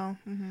to get. Oh.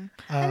 Mm-hmm.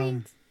 I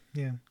mean,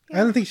 yeah. I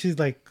don't think she's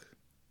like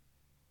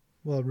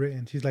well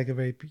written. She's like a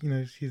very,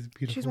 she's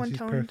beautiful. She's She's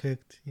one-toned.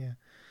 perfect. Yeah.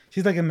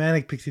 She's like a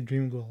manic pixie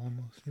dream girl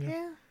almost. You know?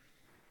 Yeah.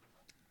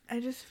 I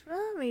just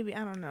maybe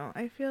I don't know.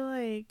 I feel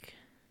like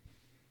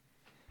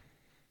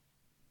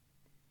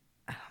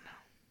I don't know.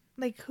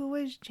 Like who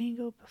was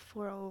Django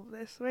before all of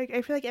this? Like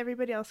I feel like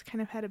everybody else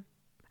kind of had a.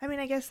 I mean,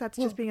 I guess that's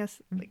just being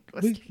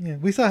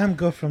We saw him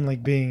go from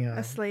like being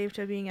a slave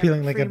to being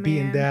feeling a like free a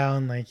beaten man.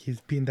 down, like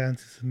he's beaten down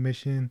to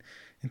submission,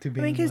 into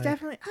being. I mean, because like,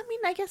 definitely. I mean,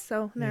 I guess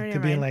so. No, to never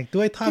being mind. like,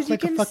 do I talk 'Cause you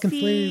like a can fucking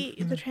see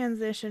slave? the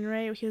transition,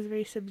 right? He was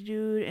very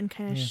subdued and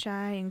kind of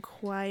shy and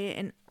quiet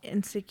and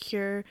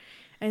insecure.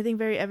 And I think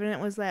very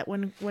evident was that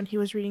when he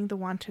was reading the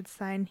wanted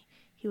sign,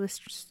 he was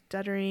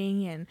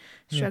stuttering and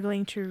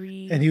struggling to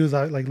read. And he was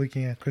out like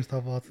looking at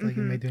Christoph Waltz, like,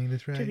 am I doing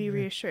this right? to be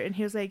reassured. And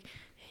he was like,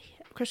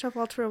 Christoph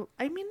Waltz.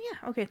 I mean,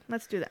 yeah, okay,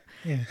 let's do that.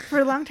 Yeah. For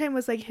a long time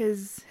was like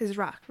his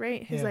rock,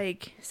 right? His Yeah.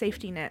 like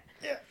safety net.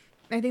 Yeah.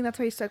 I think that's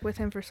why he stuck with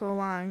him for so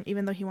long,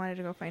 even though he wanted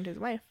to go find his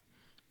wife.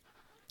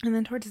 And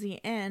then towards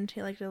the end,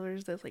 he like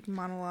delivers this like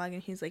monologue,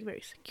 and he's like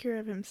very secure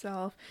of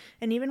himself.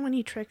 And even when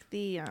he tricked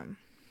the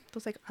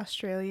those like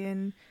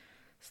Australian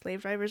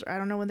slave drivers, or I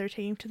don't know, when they're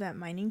taking him to that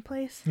mining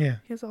place. Yeah.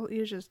 He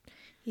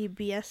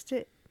BS'd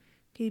it.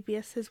 He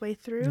BS'd his way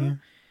through. Yeah.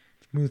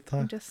 Smooth talk.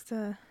 And just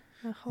a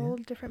whole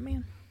different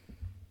man.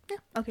 Yeah.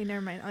 Okay,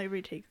 never mind. I'll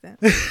retake that.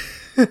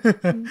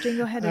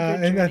 Django had a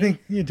good and I journey.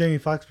 think Jamie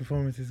Foxx's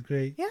performance is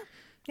great. Yeah.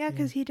 Yeah,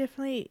 because he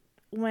definitely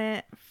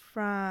went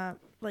from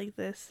like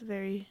this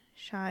very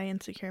shy,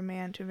 insecure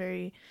man to a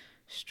very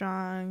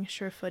strong,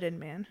 sure-footed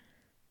man.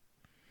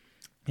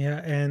 Yeah,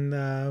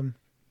 and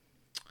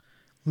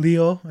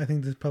Leo, I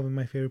think this is probably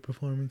my favorite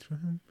performance from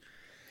him.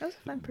 That was a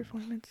fun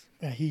performance.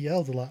 Yeah, he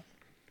yells a lot.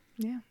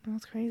 Yeah, that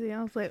was crazy.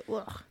 I was like,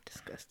 ugh,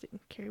 disgusting.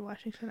 Kerry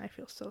Washington, I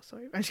feel so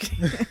sorry. I'm just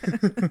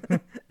kidding.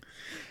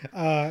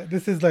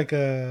 This is like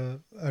a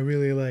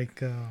really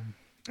like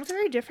It's a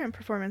very different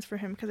performance for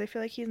him because I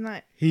feel like he's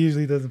not. he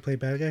usually doesn't play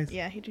bad guys.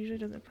 Yeah, he usually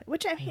doesn't play.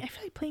 Which I mean, I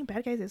feel like playing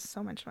bad guys is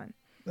so much fun.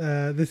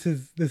 This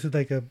is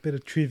like a bit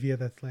of trivia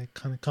that's like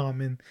kind of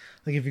common.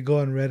 Like if you go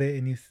on Reddit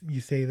and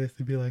you say this,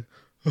 to be like,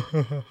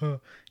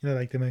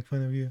 like to make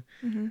fun of you.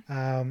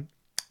 Mm-hmm.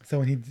 So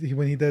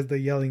when he does the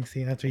yelling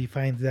scene after he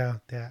finds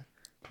out that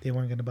they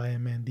weren't gonna buy a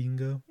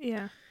Mandingo,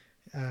 Yeah.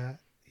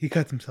 he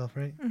cuts himself,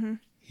 right? Mm-hmm.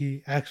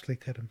 He actually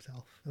cut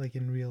himself, like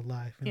in real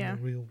life, in Yeah.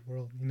 the real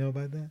world. You know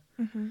about that?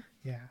 Mm-hmm.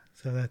 Yeah.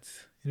 So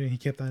that's he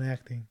kept on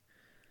acting.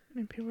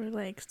 And people were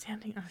like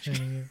standing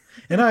on.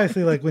 And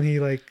obviously, like when he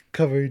like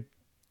covered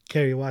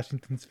Kerry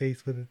Washington's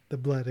face with the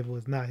blood, it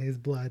was not his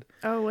blood.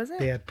 Oh, was it?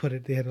 They had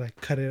to like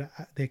cut it.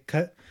 They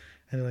cut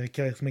and they're like,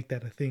 yeah, let's make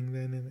that a thing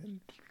then.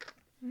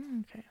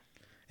 And Okay.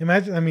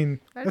 imagine, I mean,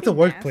 That'd that's be a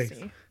workplace.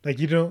 nasty. Like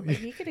you don't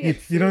Like, you could you,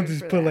 get you don't sued just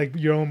for put that. like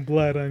your own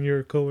blood on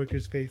your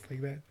coworker's face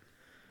like that.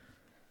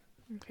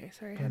 Okay,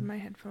 sorry, I had my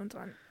headphones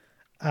on.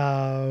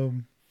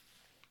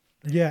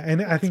 Yeah,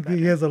 and I think he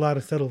better. has a lot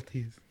of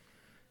subtleties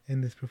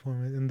in this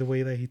performance, in the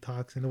way that he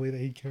talks, and the way that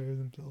he carries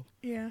himself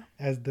Yeah.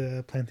 as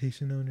the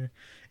plantation owner.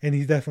 And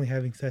he's definitely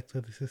having sex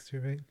with his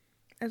sister, right?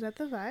 Is that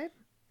the vibe?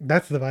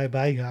 That's the vibe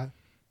I got.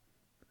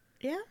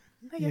 Yeah,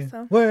 I Yeah. guess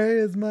so. Where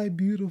is my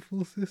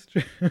beautiful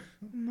sister?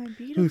 My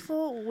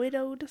beautiful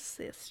widowed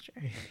sister.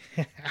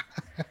 I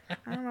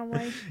don't know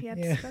why he had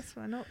Yeah. to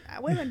specify. No,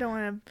 women don't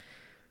want to.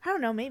 I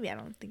don't know. Maybe I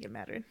don't think it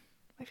mattered.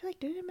 I feel like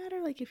did it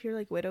matter? Like if you're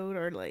like widowed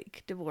or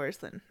like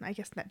divorced, then I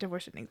guess that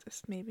divorce didn't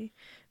exist. Maybe,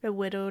 but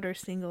widowed or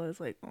single is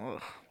like,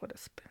 oh, what a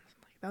spin.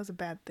 Like that was a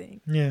bad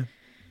thing. Yeah,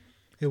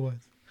 it was.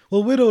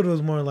 Well, widowed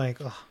was more like,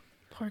 oh,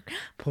 Poor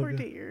Poor guy.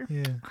 dear.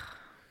 yeah.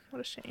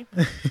 What a shame.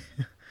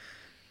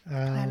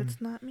 Glad Um, it's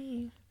not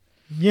me.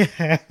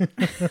 yeah.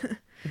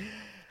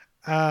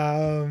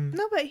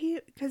 No, but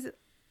because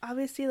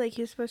obviously, like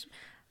he's supposed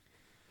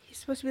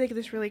to be like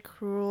this really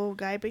cruel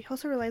guy, but he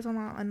also relies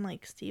on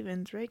like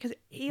Stevens, right? Because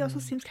he also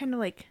seems kind of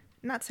like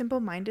not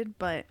simple-minded,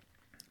 but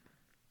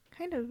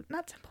kind of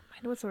not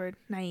simple-minded. What's the word?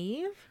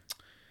 Naive.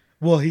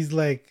 Well, he's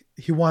like,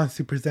 he wants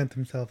to present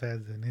himself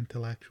as an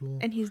intellectual,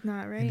 And he's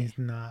not, right? and he's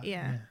not.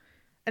 Yeah.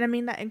 And I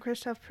mean that, and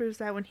Christoph proves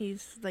that when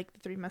he's like the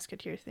Three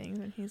Musketeers thing,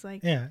 when he's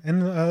like, Yeah,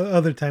 and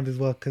other times as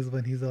well, because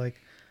when he's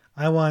like,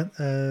 I want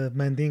a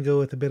Mandingo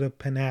with a bit of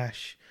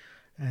panache.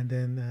 And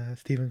then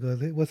Stephen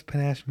goes, what's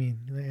panache mean?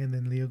 And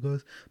then Leo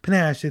goes,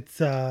 panache,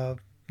 it's, and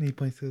he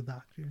points to the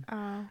doctor.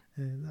 oh,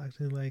 And the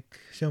doctor's like,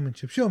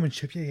 showmanship,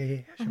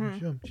 yeah,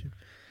 showmanship.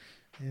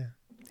 Yeah.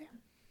 Yeah.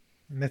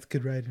 And that's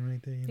good writing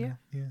right there, you know?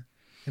 Yeah. Yeah.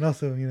 And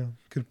also,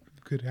 good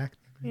acting.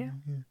 Right?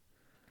 Yeah.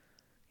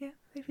 Yeah,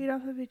 they feed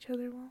off of each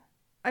other well.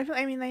 I feel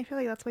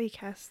like that's why he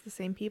casts the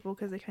same people,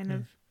 because they kind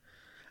of.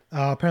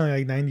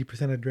 Apparently, like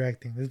 90% of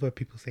directing. This is what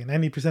people say.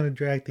 90% of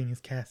directing is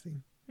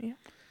casting. Yeah.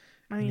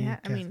 I And mean, he I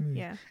cast mean, movies.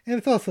 yeah. And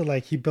it's also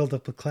like he built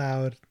up a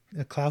clout,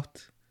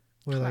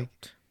 where like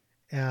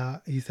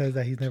he says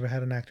that he's never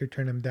had an actor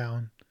turn him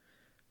down.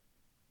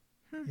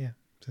 Yeah.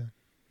 So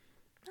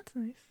That's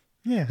nice.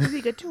 yeah. Is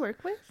he good to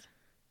work with?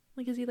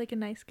 Like, is he like a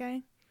nice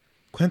guy?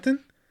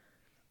 Quentin.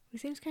 He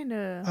seems kind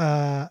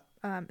of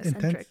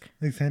eccentric.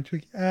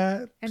 Eccentric.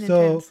 And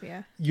So intense,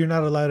 yeah. you're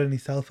not allowed any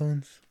cell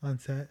phones on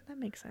set. That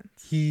makes sense.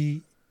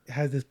 He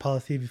has this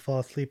policy: if you fall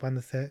asleep on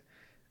the set,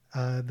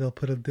 they'll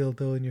put a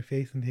dildo in your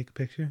face and take a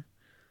picture.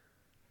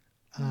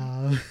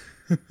 I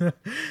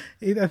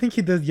think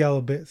he does yell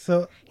a bit.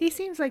 So He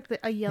seems like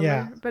a yeller,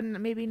 Yeah. but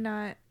maybe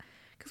not.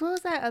 Because what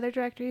was that other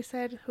director you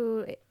said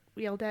who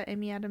yelled at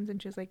Amy Adams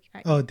and she was like,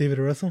 David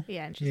Russell.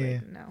 yeah, and she's Yeah.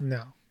 like, no,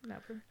 No.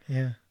 never.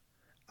 Yeah.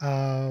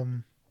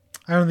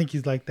 I don't think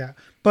he's like that.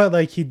 But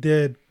like he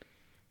did,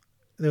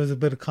 there was a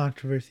bit of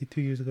controversy 2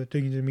 years ago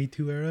during the Me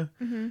Too era,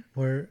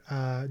 where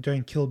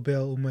during Kill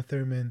Bill, Uma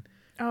Thurman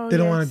Oh,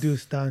 didn't yes. want to do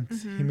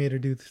stunts. He made her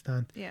do the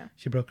stunt. Yeah.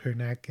 She broke her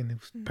neck and it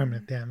was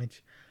permanent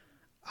damage.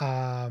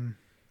 And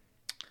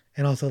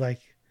also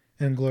like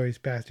in Glorious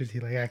Bastards, he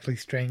like actually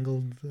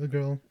strangled a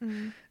girl,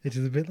 which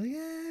is a bit like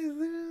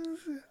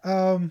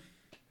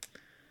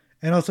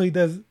and also he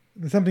does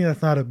something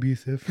that's not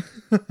abusive,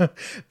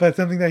 but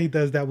something that he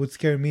does that would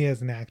scare me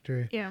as an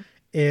actor. Yeah.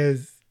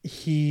 Is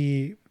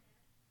he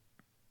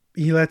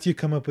lets you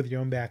come up with your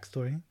own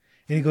backstory, and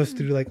he goes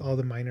through like all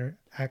the minor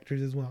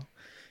actors as well.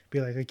 Be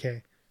like,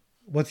 okay,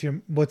 what's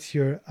your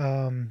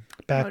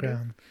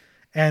background,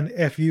 and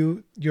if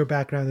your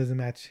background doesn't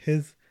match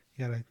his,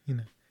 you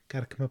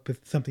gotta come up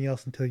with something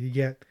else until you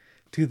get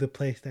to the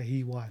place that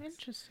he wants,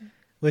 Interesting.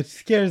 which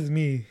scares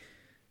me.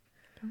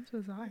 Sounds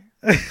bizarre.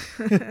 I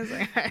was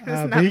like, that's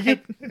But not he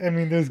I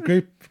mean, there's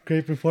great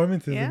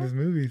performances Yeah. in this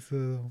movie,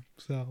 so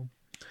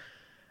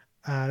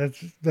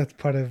that's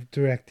part of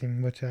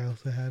directing, which I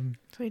also had.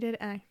 So he did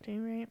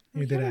acting, right?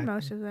 He He did did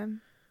most acting. of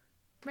them,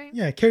 right?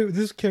 Yeah, this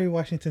is Kerry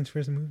Washington's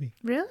first movie.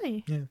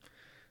 Really? Yeah,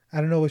 I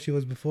don't know what she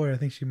was before. I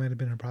think she might have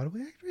been a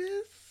Broadway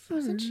actress.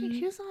 Wasn't she?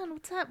 She was on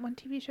what's that one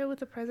TV show with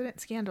the president?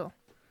 Scandal.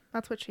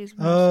 That's what she's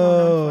most well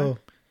known Oh,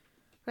 for.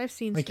 But I've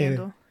seen Okay.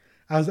 Scandal.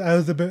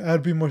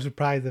 I'd be more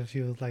surprised if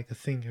she was like a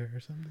singer or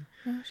something.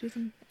 No, she's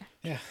in.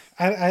 Yeah,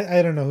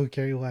 I don't know who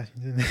Kerry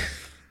Washington is.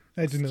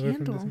 I just know her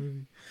from this Scandal.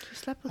 movie. She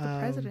slept with the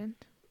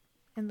president.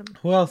 In the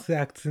Who else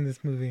acts in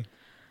this movie?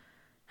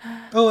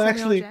 Samuel Oh,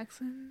 actually,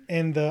 Jackson.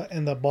 in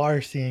the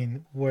bar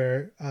scene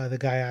where the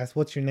guy asks,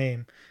 "What's your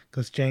name?"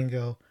 Goes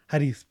Django. How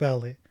do you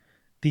spell it?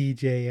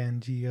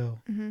 DJNGO.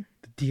 The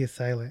D is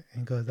silent,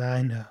 and goes,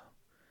 "I know."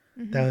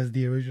 That was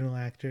the original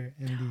actor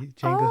in the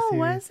Django Oh, series.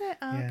 was it?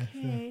 Yeah, so-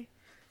 Okay.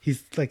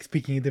 He's like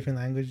speaking a different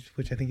language,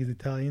 which I think is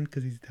Italian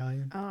because he's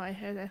Italian. Oh, I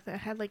heard. I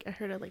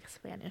heard of like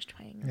Spanish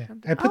twang or Yeah.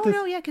 something. I put Oh this-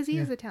 no, yeah, because he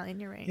yeah. is Italian.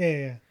 You're right.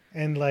 Yeah.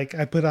 And like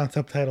I put on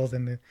subtitles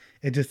and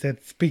it just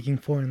said speaking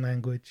foreign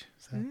language.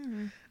 So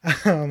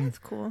That's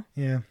cool.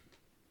 yeah,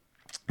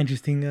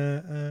 interesting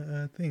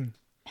thing.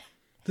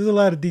 There's a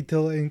lot of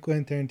detail in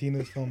Quentin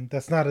Tarantino's film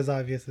that's not as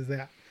obvious as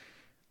that.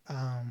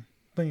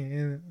 But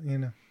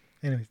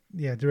anyways,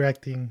 yeah,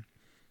 directing.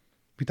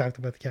 We talked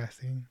about the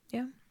casting.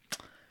 Yeah.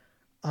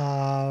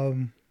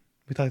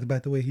 We talked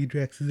about the way he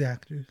directs his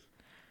actors.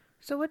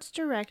 So what's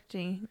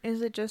directing?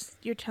 Is it just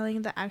you're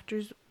telling the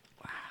actors?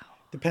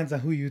 Depends on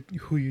who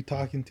you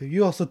talking to.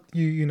 You also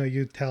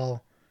you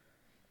tell.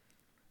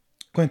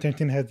 Quentin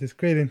Tarantino has this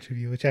great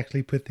interview, which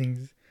actually put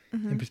things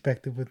in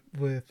perspective with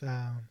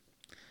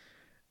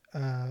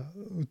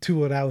to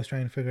what I was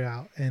trying to figure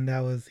out, and that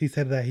was he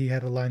said that he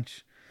had a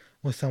lunch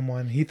with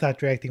someone he thought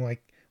directing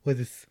like was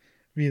this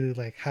really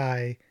like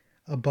high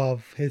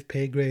above his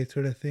pay grade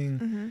sort of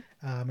thing,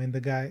 and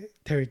the guy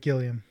Terry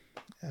Gilliam,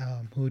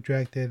 who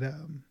directed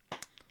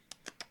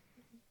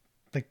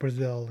like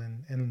Brazil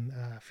and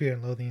Fear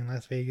and Loathing in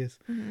Las Vegas,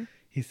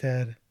 he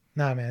said,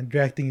 "Nah, man,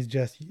 directing is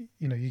just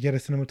you get a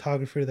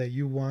cinematographer that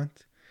you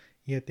want,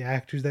 you get the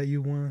actors that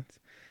you want,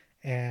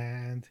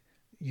 and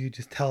you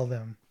just tell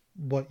them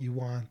what you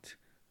want,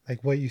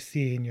 like what you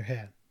see in your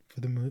head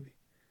for the movie,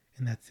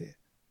 and that's it.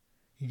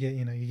 You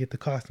get the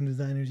costume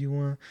designers you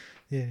want,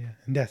 yeah,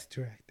 and that's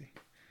directing."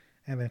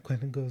 And then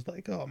Quentin goes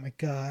like, "Oh my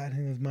god,"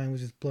 and his mind was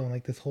just blown.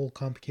 Like this whole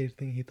complicated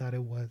thing he thought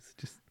it was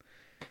just,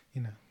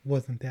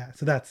 wasn't that.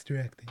 So that's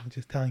directing,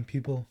 just telling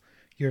people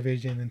your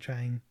vision and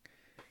trying,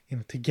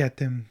 to get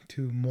them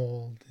to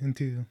mold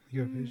into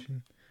your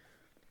vision.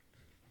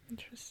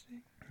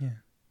 Interesting. Yeah.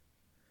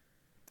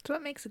 So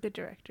what makes a good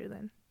director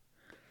then?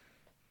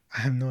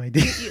 I have no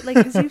idea.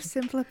 Because you've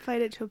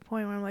simplified it to a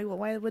point where I'm like, well,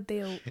 why would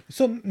they?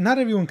 So not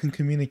everyone can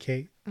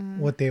communicate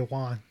what they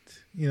want.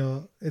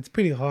 It's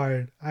pretty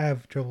hard. I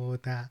have trouble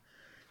with that.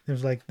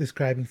 There's like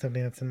describing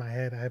something that's in my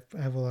head. I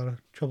have a lot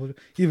of trouble,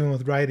 even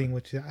with writing,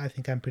 which I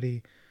think I'm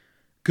pretty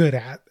good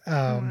at.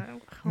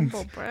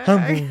 Humble brag.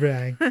 Humble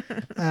brag.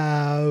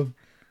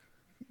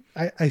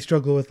 I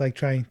struggle with like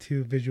trying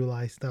to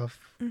visualize stuff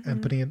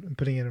and putting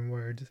it in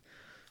words.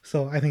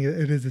 So I think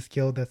it is a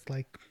skill that's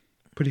like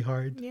pretty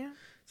hard. Yeah.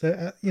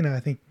 So I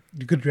think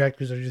good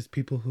directors are just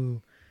people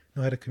who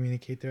know how to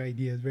communicate their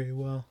ideas very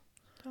well.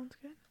 Sounds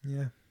good.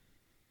 Yeah.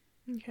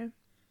 Okay.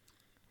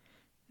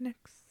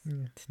 Next.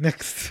 Yeah.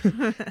 Next,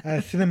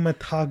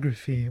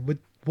 cinematography.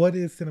 What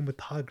is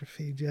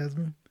cinematography,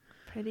 Jasmine?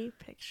 Pretty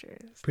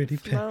pictures. Pretty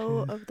The flow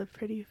pictures. of the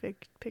pretty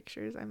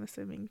pictures, I'm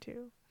assuming,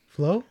 too.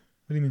 Flow? What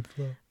do you mean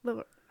flow? I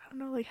don't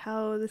know, like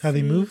how the How they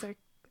scenes move?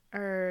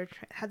 are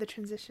how the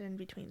transition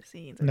between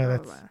scenes. No, blah,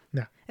 that's blah, blah.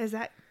 no. Is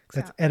that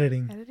That's sound-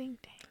 editing. Editing?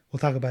 Dang. We'll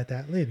talk about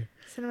that later.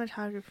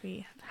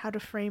 Cinematography. How to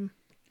frame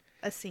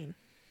a scene.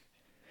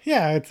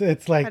 Yeah,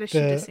 it's like to shoot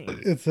a scene.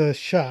 it's a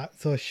shot.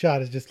 So a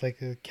shot is just like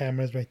the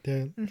camera's right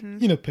there.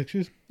 Mm-hmm.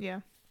 Pictures.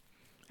 Yeah.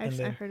 And I've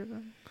then- heard of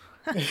them.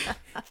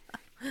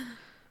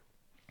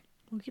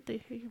 Look at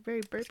you're very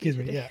burpy Excuse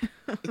me. today.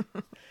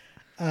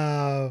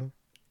 Yeah.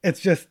 It's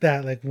just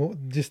that, like,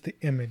 just the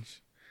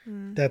image.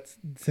 Mm. That's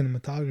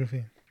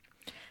cinematography,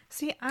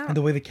 See, I and don't.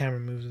 the way the camera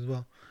moves as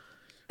well.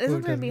 This Or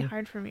is gonna doesn't be it?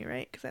 hard for me,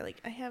 right? Because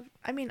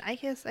I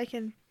guess I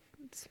can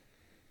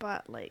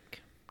spot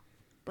like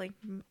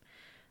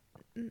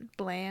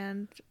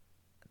bland,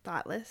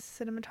 thoughtless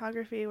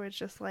cinematography where it's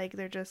just like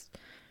they're just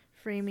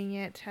framing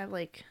it to have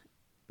like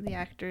the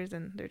actors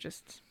and they're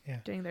just Yeah.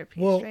 doing their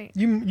piece, Well, right?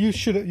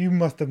 you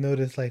must have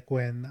noticed, like,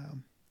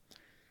 when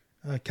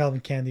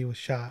Calvin Candy was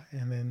shot,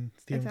 and then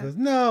Steven that- goes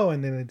no,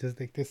 and then it just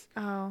like this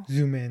Oh,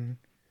 zoom in.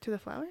 to the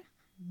flower?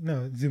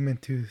 No, zoom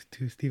into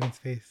Steven's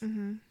face.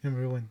 Mm-hmm.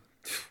 Remember when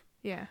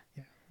Yeah.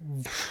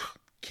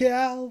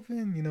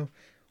 Calvin,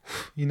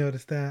 you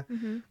notice that?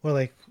 Mm-hmm. Or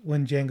like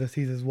when Django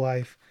sees his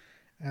wife,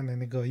 and then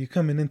they go, "You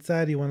coming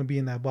inside? You want to be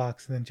in that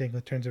box?" And then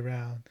Django turns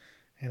around,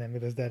 and then it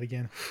does that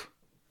again.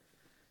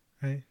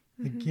 Right?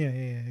 Like,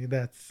 Mm-hmm. yeah.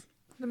 That's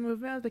The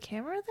movement of the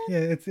camera,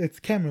 then? yeah. It's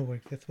camera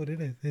work. That's what it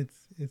is.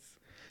 It's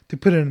to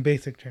put it in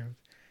basic terms.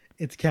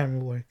 It's camera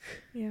work.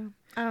 Yeah.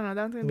 I don't know.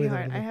 That one's gonna The be way that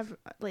hard. it I looks. have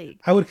like.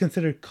 I would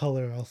consider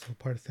color also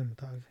part of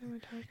cinematography.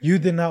 cinematography. You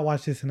did not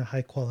watch this in a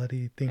high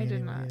quality thing I did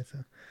anyway. not.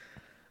 Yeah,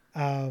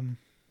 so,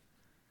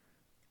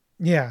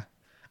 yeah.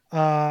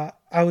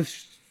 I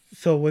was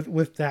so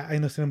with that. I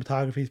know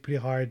cinematography is pretty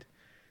hard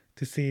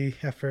to see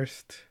at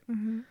first.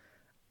 Mm-hmm.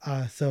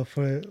 So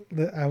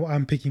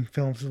I'm picking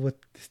films with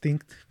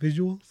distinct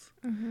visuals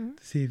Mm-hmm.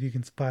 to see if you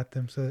can spot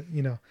them. So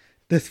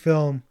this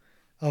film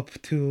up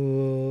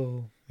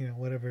to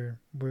whatever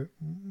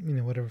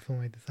film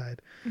I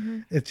decide. Mm-hmm.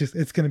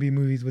 It's going to be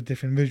movies with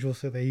different visuals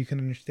so that you can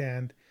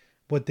understand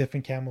what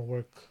different camera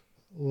work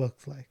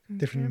looks like,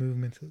 different Okay.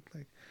 movements look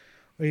like,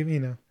 or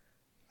even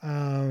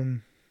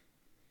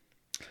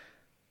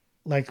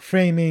like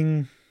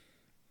framing.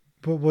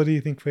 But what do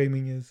you think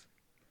framing is?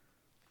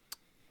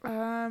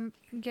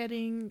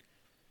 Getting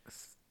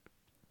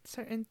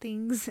certain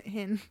things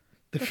in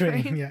The The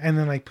frame, frame. yeah, and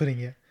then like putting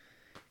it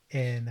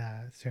in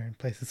certain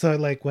places. So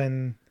like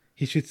when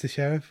he shoots the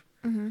sheriff,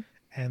 Mm-hmm.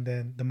 and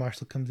then the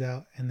marshal comes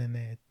out, and then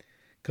it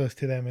goes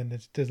to them, and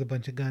there's a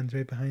bunch of guns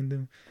right behind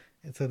them.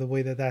 And so the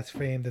way that that's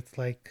framed, it's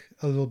like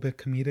a little bit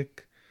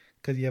comedic,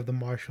 because you have the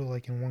marshal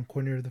like in one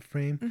corner of the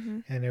frame, Mm-hmm.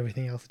 and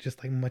everything else is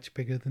just like much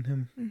bigger than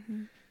him.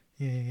 Mm-hmm.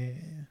 Yeah.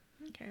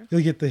 Okay.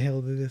 You'll get the hell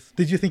of this.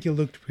 Did you think it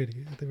looked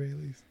pretty at the very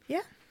least?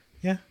 Yeah.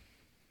 Yeah.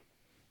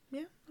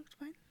 Yeah, looks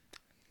fine.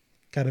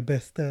 Got a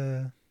best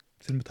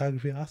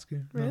cinematography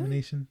Oscar Really?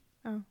 nomination.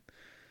 Oh.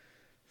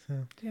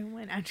 So. Didn't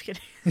win. I'm just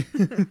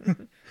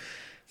kidding.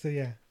 So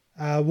yeah,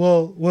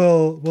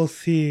 we'll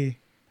see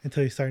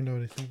until you start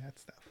noticing that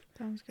stuff.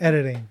 Sounds good.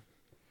 Editing,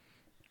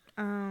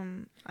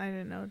 I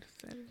didn't notice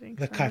editing.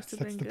 the so I cuts. must have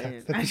That's the been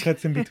cuts. good. That's the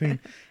cuts in between.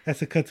 That's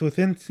the cuts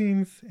within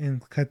scenes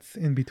and cuts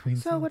in between.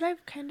 So scenes. what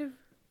I've kind of,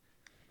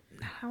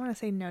 I want to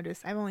say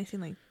noticed. I've only seen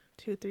like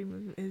 2 or 3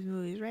 his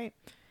movies, right?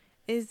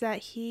 Is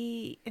that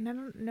and I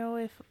don't know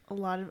if a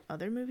lot of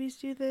other movies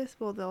do this.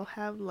 Well, they'll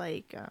have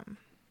like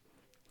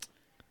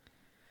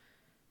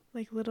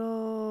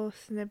little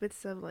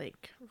snippets of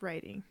like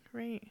writing,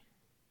 right?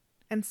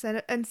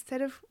 Instead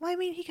of well, I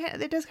mean,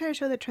 it does kind of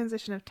show the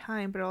transition of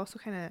time, but it also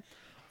kind of,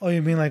 Oh,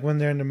 you mean like when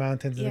they're in the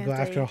mountains and Yeah, they go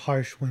after they- a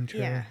harsh winter?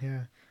 yeah.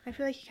 Yeah. I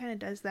feel like he kind of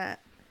does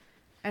that.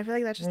 I feel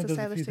like that's just Well, a does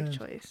a few stylistic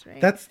times. choice,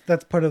 right?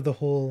 That's part of the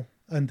whole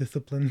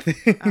undisciplined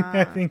thing.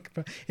 I Ah. think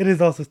but it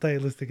is also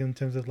stylistic in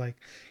terms of like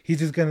he's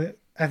just gonna.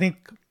 I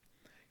think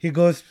he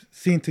goes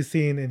scene to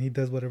scene and he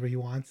does whatever he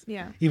wants,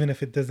 yeah. even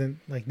if it doesn't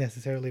like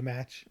necessarily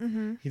match.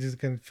 Mm-hmm. He's just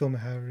gonna film it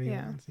however he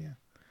Yeah. wants. Yeah.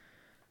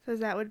 So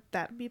would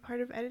that be part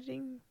of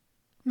editing?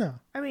 No,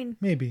 I mean,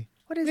 maybe.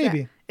 what is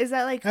Maybe. that? Is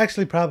that like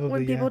Actually, probably.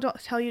 when people yeah. don't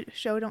tell you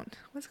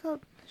what's it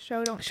called?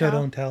 Show don't Show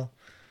tell? don't tell.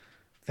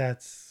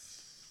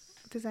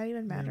 That's Does that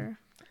even matter?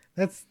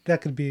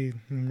 that could be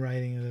in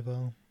writing as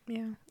well.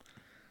 Yeah.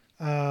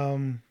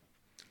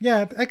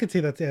 Yeah, I could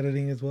say that's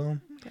editing as well.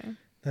 Okay.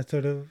 That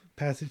sort of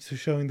passage, so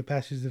showing the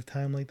passages of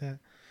time like that.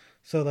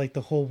 So like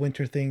the whole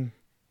winter thing,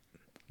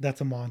 that's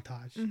a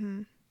montage,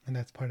 Mm-hmm. and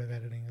that's part of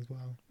editing as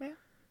well. Yeah.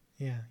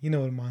 Yeah, you know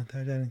what a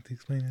montage? I didn't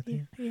explain that to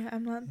Yeah. you. Yeah.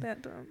 I'm not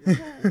that dumb.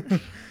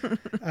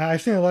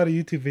 I've seen a lot of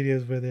YouTube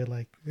videos where they're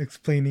like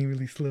explaining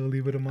really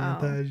slowly what a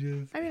montage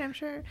is. I mean, I'm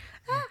sure.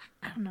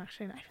 I don't know.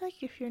 Actually, I feel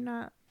like if you're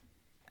not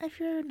If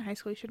you're in high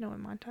school, you should know what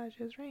montage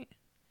is, right?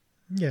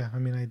 Yeah, I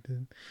mean, I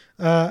did.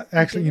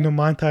 Actually, did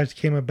montage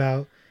came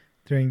about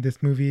during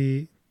this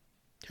movie.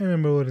 Can't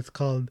remember what it's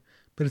called,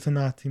 but it's a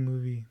Nazi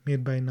movie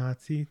made by a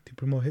Nazi to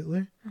promote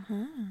Hitler.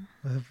 Uh-huh.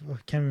 I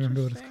can't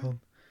remember what it's Interesting. called,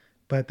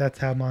 but that's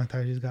how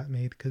montages got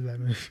made because of that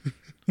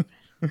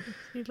movie.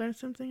 You learn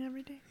something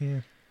every day.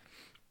 Yeah,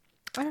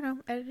 I don't know.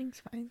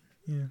 Editing's fine.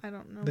 yeah. I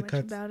don't know The much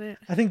cuts. about it.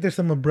 I think there's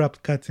some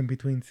abrupt cuts in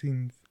between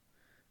scenes,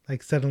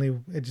 like suddenly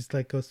it just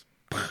like goes,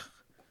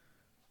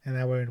 and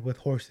now we're with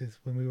horses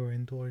when we were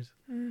indoors.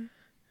 Mm.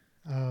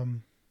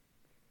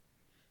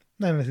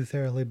 Not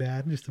necessarily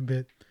bad, just a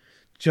bit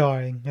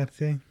jarring, I'd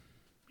say.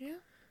 Yeah.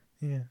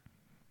 Yeah.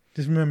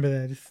 Just remember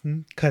that. Just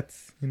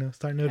cuts,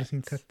 start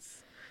noticing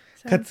cuts.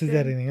 Cuts is good.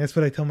 editing. That's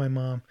what I tell my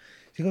mom.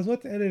 She goes,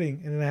 "What's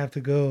editing?" And then I have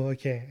to go,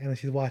 okay. And then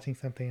she's watching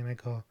something and I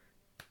go,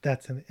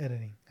 "That's an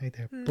editing right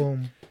there."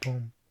 Boom,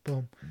 boom,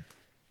 boom.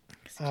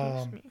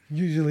 Excuse me.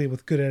 Usually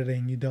with good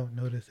editing, you don't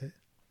notice it.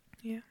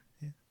 Yeah.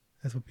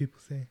 That's what people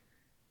say.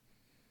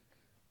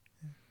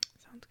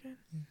 Sounds good.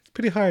 It's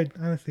pretty hard,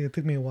 honestly. It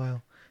took me a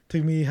while. It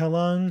took me how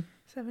long?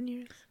 7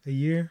 years. A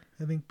year,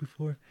 I think,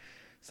 before I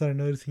started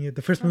noticing it.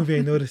 The first movie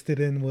I noticed it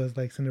in was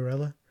like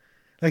Cinderella.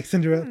 Like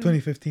Cinderella,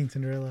 2015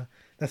 Cinderella.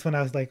 That's when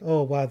I was like,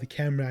 oh wow, the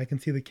camera, I can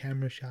see the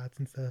camera shots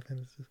and stuff, and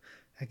it's just,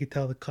 I could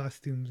tell the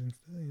costumes and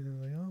stuff,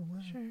 like, oh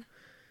wow. Sure.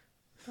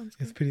 Sounds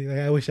It's good. pretty, like,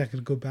 I wish I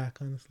could go back,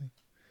 honestly.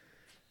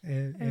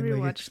 And like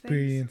rewatch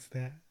experience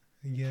that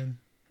again.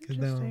 Because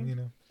now,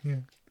 Interesting.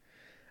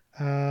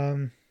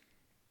 yeah.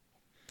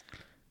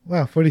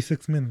 Wow,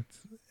 46 minutes.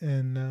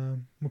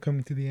 And we're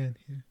coming to the end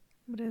here.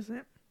 What is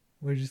it?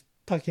 We're just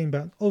talking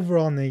about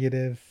overall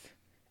negatives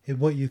and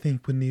what you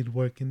think would need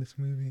work in this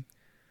movie.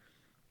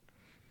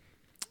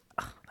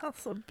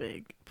 That's a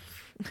big,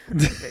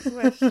 that's a big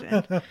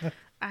question.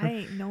 I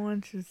ain't no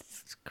one to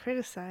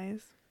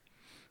criticize.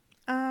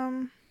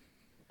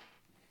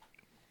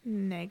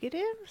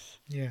 Negatives?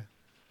 Yeah.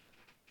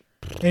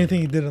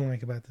 Anything you didn't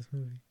like about this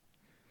movie?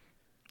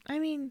 I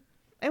mean,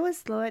 it was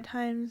slow at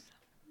times,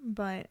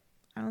 but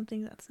I don't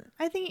think that's it.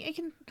 I think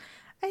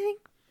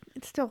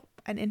it's still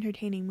an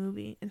entertaining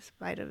movie in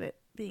spite of it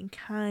being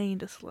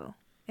kind of slow,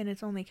 and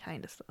it's only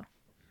kind of slow.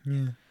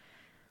 Yeah.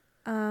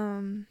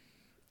 And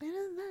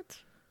that's,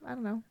 I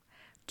don't know,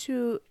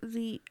 to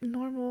the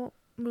normal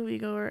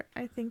moviegoer,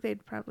 I think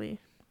they'd probably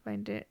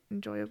find it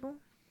enjoyable,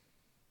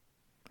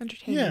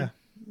 entertaining. Yeah.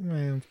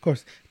 Well, of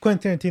course.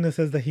 Quentin Tarantino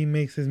says that he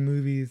makes his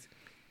movies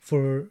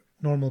for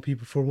normal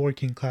people, for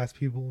working class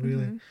people,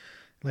 really. Mhm.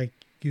 Like,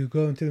 you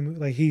go into the movie,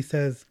 like he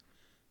says,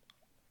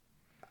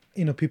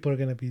 people are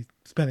going to be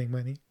spending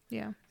money,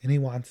 Yeah. and he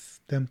wants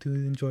them to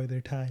enjoy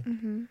their time.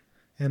 Mm-hmm.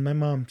 And my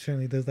mom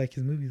certainly does like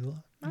his movies a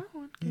lot. Oh,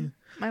 okay. Yeah.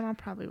 My mom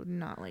probably would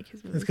not like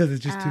his movie. It's because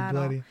it's just too at all.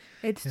 bloody.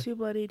 It's Yeah. too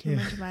bloody, too Yeah.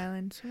 much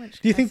violence, too much.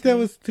 Do you think that cussing.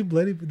 was too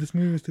bloody? This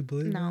movie was too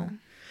bloody? No.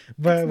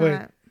 But It's wait,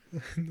 not.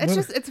 It's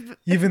just it's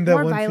even it's that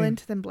more one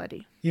violent than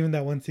bloody. even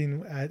that one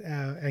scene at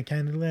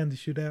Candyland, the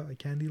shootout at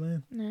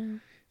Candyland, No.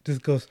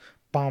 just goes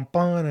bom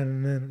bom,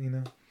 and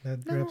then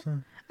that No. rap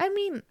song. I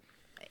mean,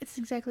 it's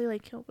exactly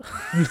like Kill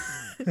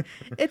Bill.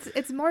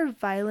 it's more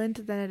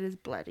violent than it is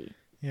bloody.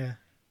 Yeah.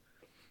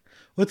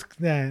 That's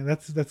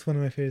one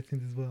of my favorite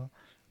scenes as well,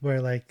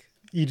 where like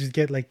you just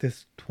get like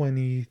this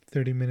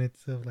 20-30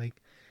 minutes of like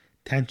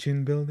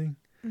tension building,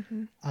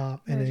 Mm-hmm. and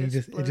And then it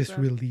just it blows just up.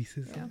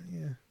 releases. Yeah.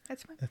 Yeah,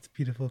 That's fine. that's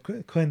beautiful.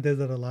 Quentin does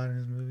that a lot in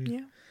his movies.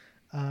 Yeah.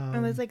 Um,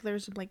 And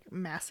there's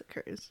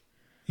massacres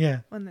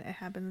yeah, when it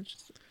happens. It's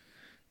just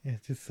yeah,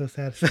 it's just so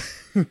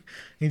satisfying.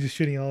 He's just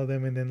shooting all of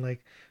them, and then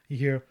like you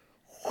hear,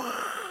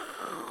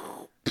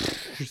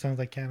 it sounds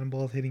like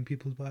cannonballs hitting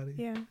people's bodies.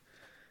 yeah.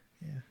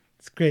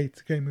 It's great. It's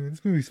a great movie.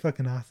 This movie's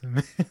fucking awesome,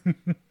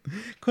 man.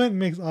 Quentin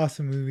makes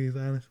awesome movies,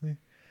 honestly.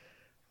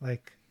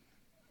 Like,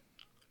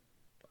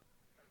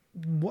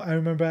 I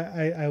remember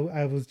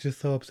I was just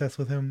so obsessed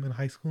with him in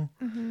high school,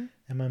 Mm-hmm.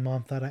 and my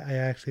mom thought I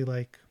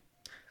actually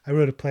I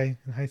wrote a play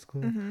in high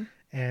school, Mm-hmm.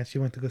 and she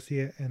went to go see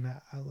it, and I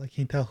can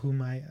you tell who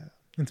my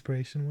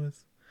inspiration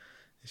was?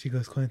 And she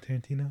goes,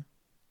 Quentin Tarantino.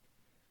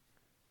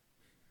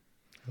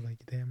 I was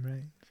like, damn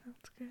right.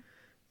 Sounds good.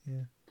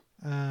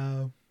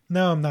 Yeah.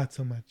 No, I'm not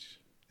so much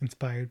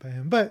inspired by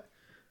him, but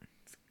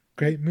it's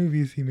great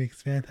movies. He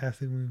makes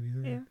fantastic movies.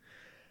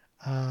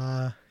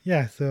 Yeah.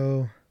 Yeah.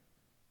 So,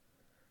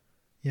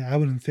 yeah, I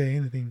wouldn't say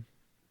anything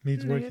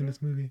needs work in Negative?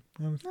 this movie.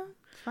 Honestly. No,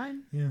 it's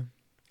fine. Yeah.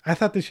 I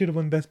thought they should have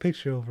won Best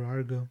Picture over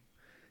Argo.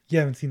 You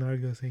haven't seen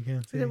Argo, so you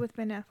can't say. Is it with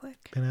Ben Affleck?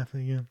 Ben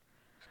Affleck, yeah.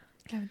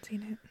 I haven't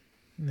seen it.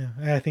 No,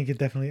 I think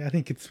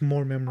it's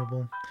more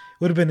memorable.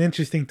 Would have been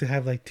interesting to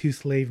have like two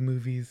slave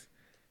movies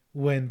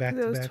win back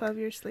It to was back. 12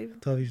 Years Slave.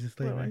 12 Years a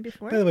Slave. What, one Right?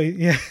 before? By the way,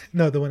 yeah,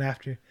 no, the one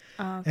after.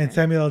 Oh, okay. And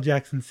Samuel L.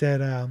 Jackson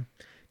said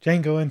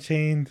Django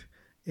Unchained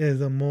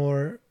is a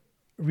more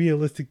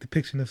realistic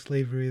depiction of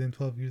slavery than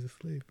 12 Years a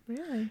Slave.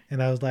 Really?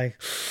 And I was like,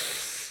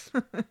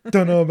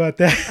 don't know about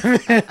that.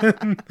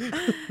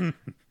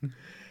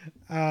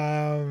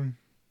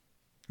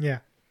 Yeah.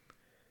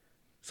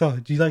 So,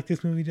 do you like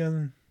this movie,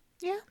 Jasmine?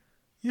 Yeah.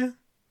 Yeah.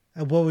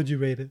 What would you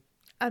rate it?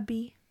 A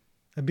B.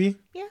 A B?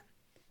 Yeah.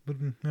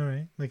 All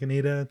right. Like an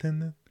 8 out of 10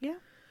 then? Yeah.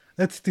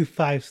 Let's do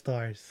 5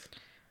 stars.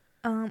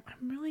 I'm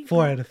really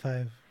 4 good. out of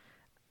 5. Is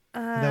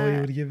that what you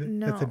would give it?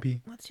 No. That's a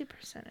B. Let's do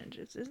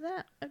percentages. Is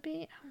that a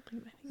B?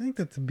 I think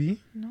that's a B.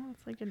 No,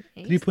 it's like an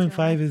 8.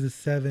 3.5 is a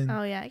 7.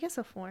 Oh yeah, I guess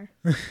a 4.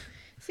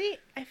 See,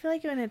 I feel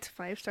like when it's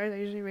 5 stars, I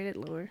usually rate it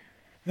lower.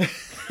 I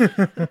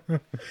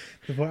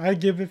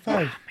give it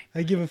 5.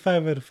 I give it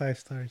 5 out of 5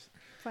 stars.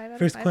 5 out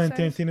First of 5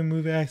 Quentin stars? Tarantino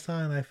movie I saw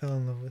and I fell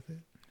in love with it.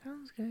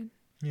 Sounds good.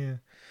 Yeah.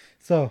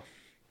 So,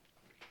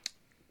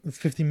 it's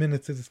 50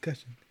 minutes of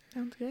discussion.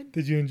 Sounds good.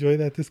 Did you enjoy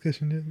that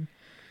discussion,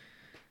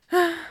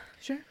 Jen?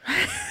 Sure.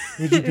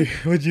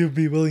 Would you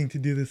be willing to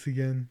do this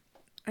again?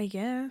 I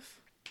guess.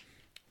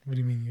 What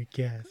do you mean you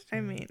guess? I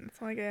mean, it's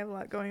not like I have a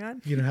lot going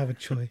on. You don't have a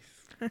choice.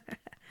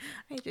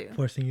 I do.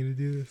 Forcing you to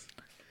do this.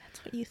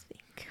 That's what you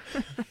think.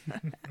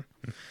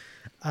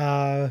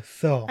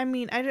 So. I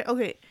mean,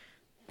 okay.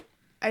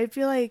 I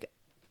feel like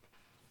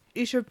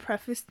you should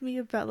preface me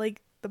about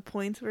like the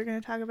points we're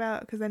gonna talk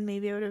about, because then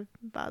maybe I would have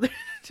bothered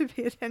to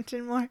pay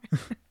attention more.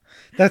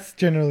 That's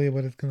generally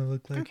what it's gonna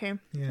look like. Okay.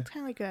 Yeah. It's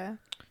kind of like a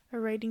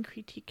writing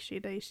critique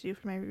sheet I used to do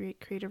for my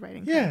creative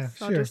writing Yeah, class.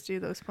 So sure. I'll just do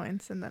those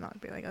points, and then I'll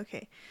be like,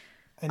 okay,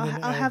 And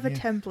I'll have a yeah.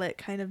 template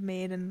kind of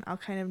made, and I'll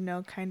kind of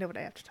know kind of what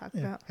I have to talk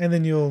Yeah. about. And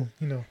then you'll,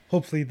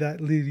 hopefully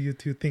that lead you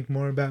to think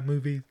more about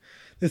movies.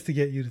 Just to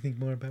get you to think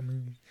more about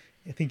movies.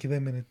 And think of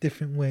them in a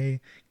different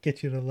way.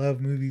 Get you to love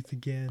movies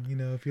again.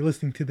 If you're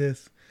listening to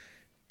this,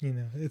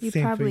 it's You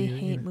same probably for you.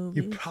 hate You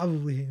movies.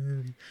 probably hate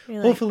movies.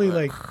 You're Hopefully,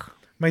 "Ugh."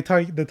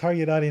 the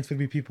target audience would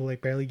be people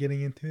like barely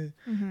getting into it.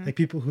 Mhm. Like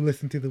people who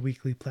listen to the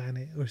Weekly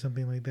Planet or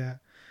something like that.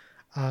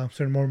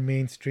 Sort of more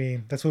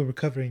mainstream. That's what we're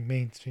covering,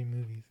 mainstream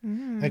movies.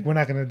 Mm. Like I'm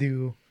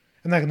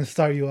not gonna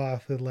start you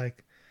off with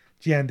like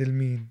Gian del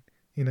Min,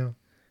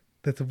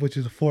 which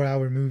is a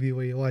 4-hour movie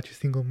where you watch a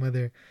single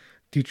mother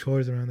do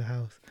chores around the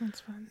house.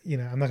 That's fun.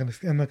 I'm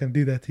not gonna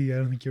do that to you. I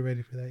don't think you're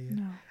ready for that yet.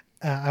 No.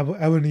 I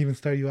wouldn't even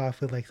start you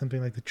off with like something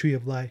like The Tree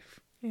of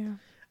Life. Yeah.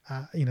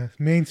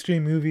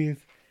 Mainstream movies.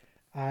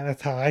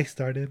 That's how I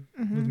started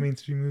with Mhm.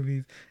 mainstream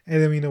movies,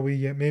 and then we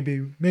get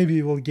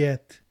maybe we'll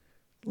get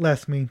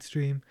less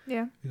mainstream.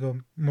 Yeah. We go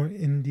more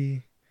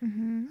indie,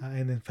 Mhm.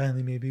 and then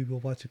finally maybe we'll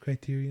watch a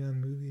Criterion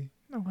movie.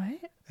 A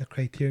what? A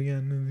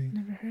Criterion movie.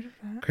 Never heard of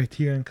that.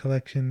 Criterion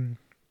Collection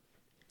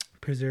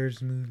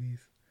preserves movies,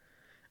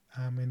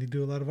 and they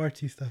do a lot of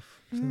artsy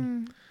stuff.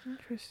 So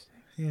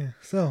Interesting. yeah,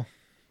 so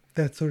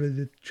that's sort of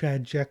the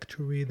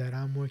trajectory that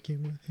I'm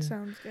working with here.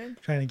 Sounds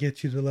good. Trying to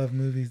get you to love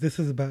movies. This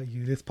is about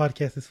you. This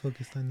podcast is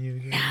focused on you.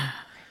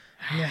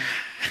 Yeah.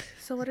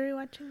 So what are we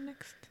watching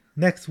next?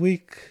 Next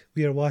week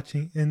we are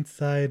watching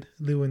Inside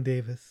Llewyn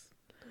Davis,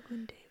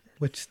 Llewyn Davis.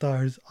 which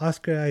stars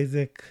Oscar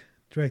Isaac,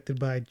 directed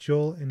by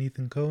Joel and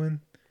Ethan Coen,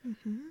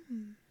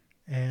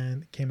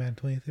 and came out in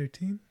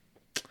 2013.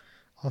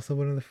 Also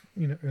one of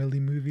the early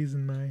movies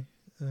in my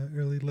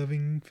early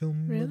loving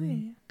film.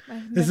 Really?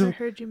 I've This never is-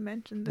 heard you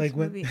mention this like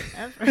when- movie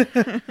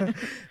ever.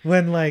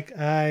 When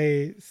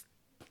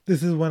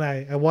this is when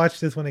I watched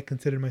this when I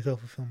considered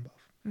myself a film buff.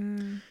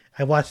 Mm.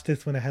 I watched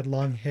this when I had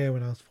long hair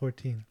when I was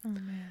 14. Oh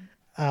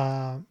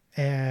man.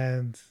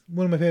 And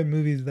one of my favorite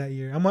movies that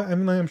year.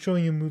 I'm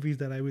showing you movies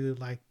that I really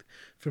liked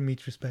from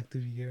each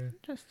respective year.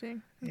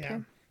 Interesting.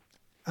 Okay.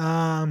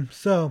 Yeah.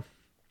 So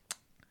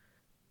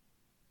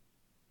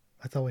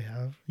that's all we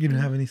have. You don't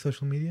have any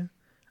social media?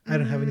 I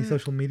don't have any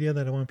social media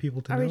that I want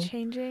people to Are know. we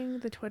changing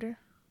the Twitter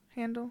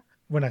handle?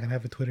 We're not gonna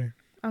have a Twitter.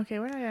 Okay,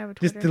 we're not gonna have a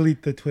Twitter. Just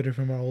delete the Twitter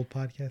from our old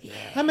podcast.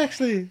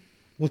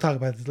 We'll talk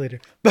about this later.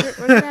 What's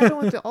gonna happen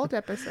with the old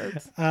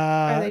episodes?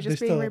 Are they they're just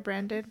being still-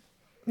 rebranded?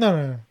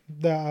 No.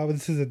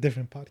 This is a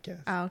different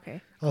podcast Oh,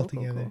 okay. Cool,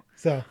 altogether. cool.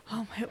 So,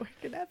 Oh, my work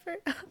and effort.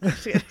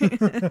 Just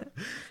kidding.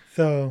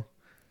 so,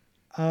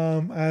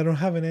 I don't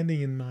have an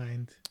ending in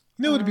mind.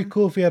 It'd be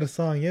cool if we had a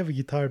song. You have a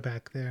guitar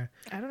back there.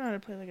 I don't know how to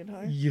play the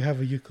guitar. You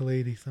have a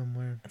ukulele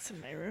somewhere. It's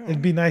in my room.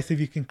 It'd be nice if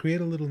you can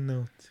create a little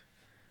note.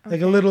 Like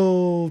a Okay.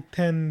 little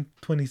 10,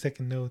 20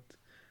 second note.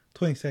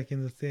 20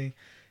 seconds, let's say.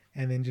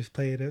 And then just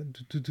play it out.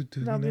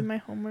 That'll be my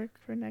homework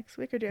for next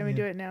week, or do you want me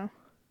to do it now?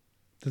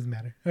 Doesn't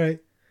matter. All right.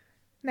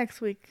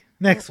 Next week.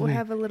 Next we'll week.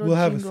 have a little we'll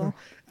have jingle.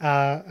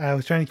 I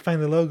was trying to find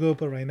the logo,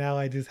 but right now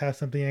I just have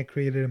something I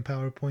created in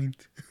PowerPoint.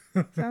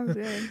 Sounds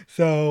good.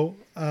 So,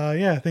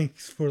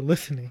 thanks for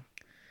listening.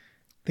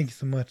 Thank you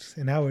so much.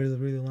 An hour is a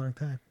really long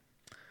time.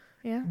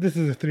 Yeah. This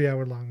is a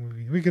 3-hour long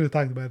movie. We could have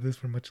talked about this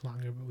for much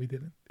longer, but we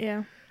didn't.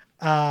 Yeah.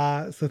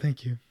 So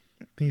thank you.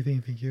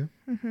 Thank you.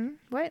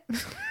 What?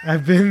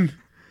 I've been,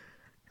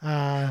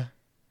 all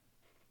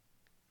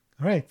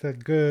right. So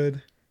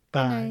goodbye.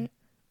 night.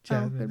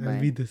 Jasmine. goodbye. I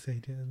read this say,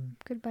 Jasmine.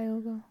 Goodbye,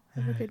 Ogo.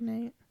 Have a Alright. good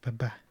night.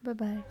 Bye-bye.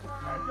 Bye-bye.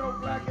 Your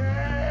black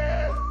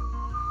ass.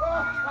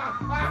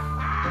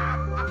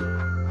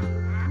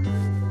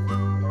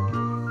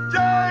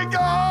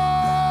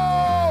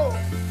 Django!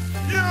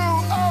 You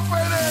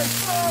uppity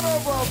son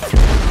of a...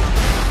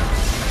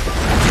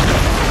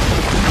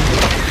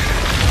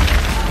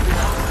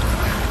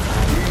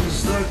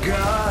 He's the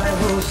guy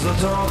who's the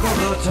talk of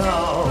the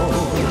town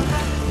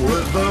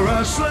with The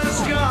wrestler's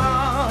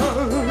gone.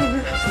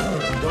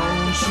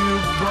 Don't you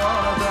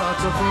bother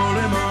to fool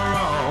him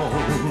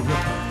around.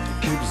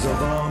 Keeps the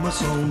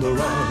varmints on the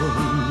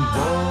run,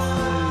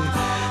 boy.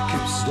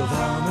 Keeps the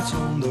varmints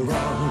on the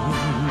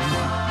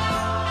run.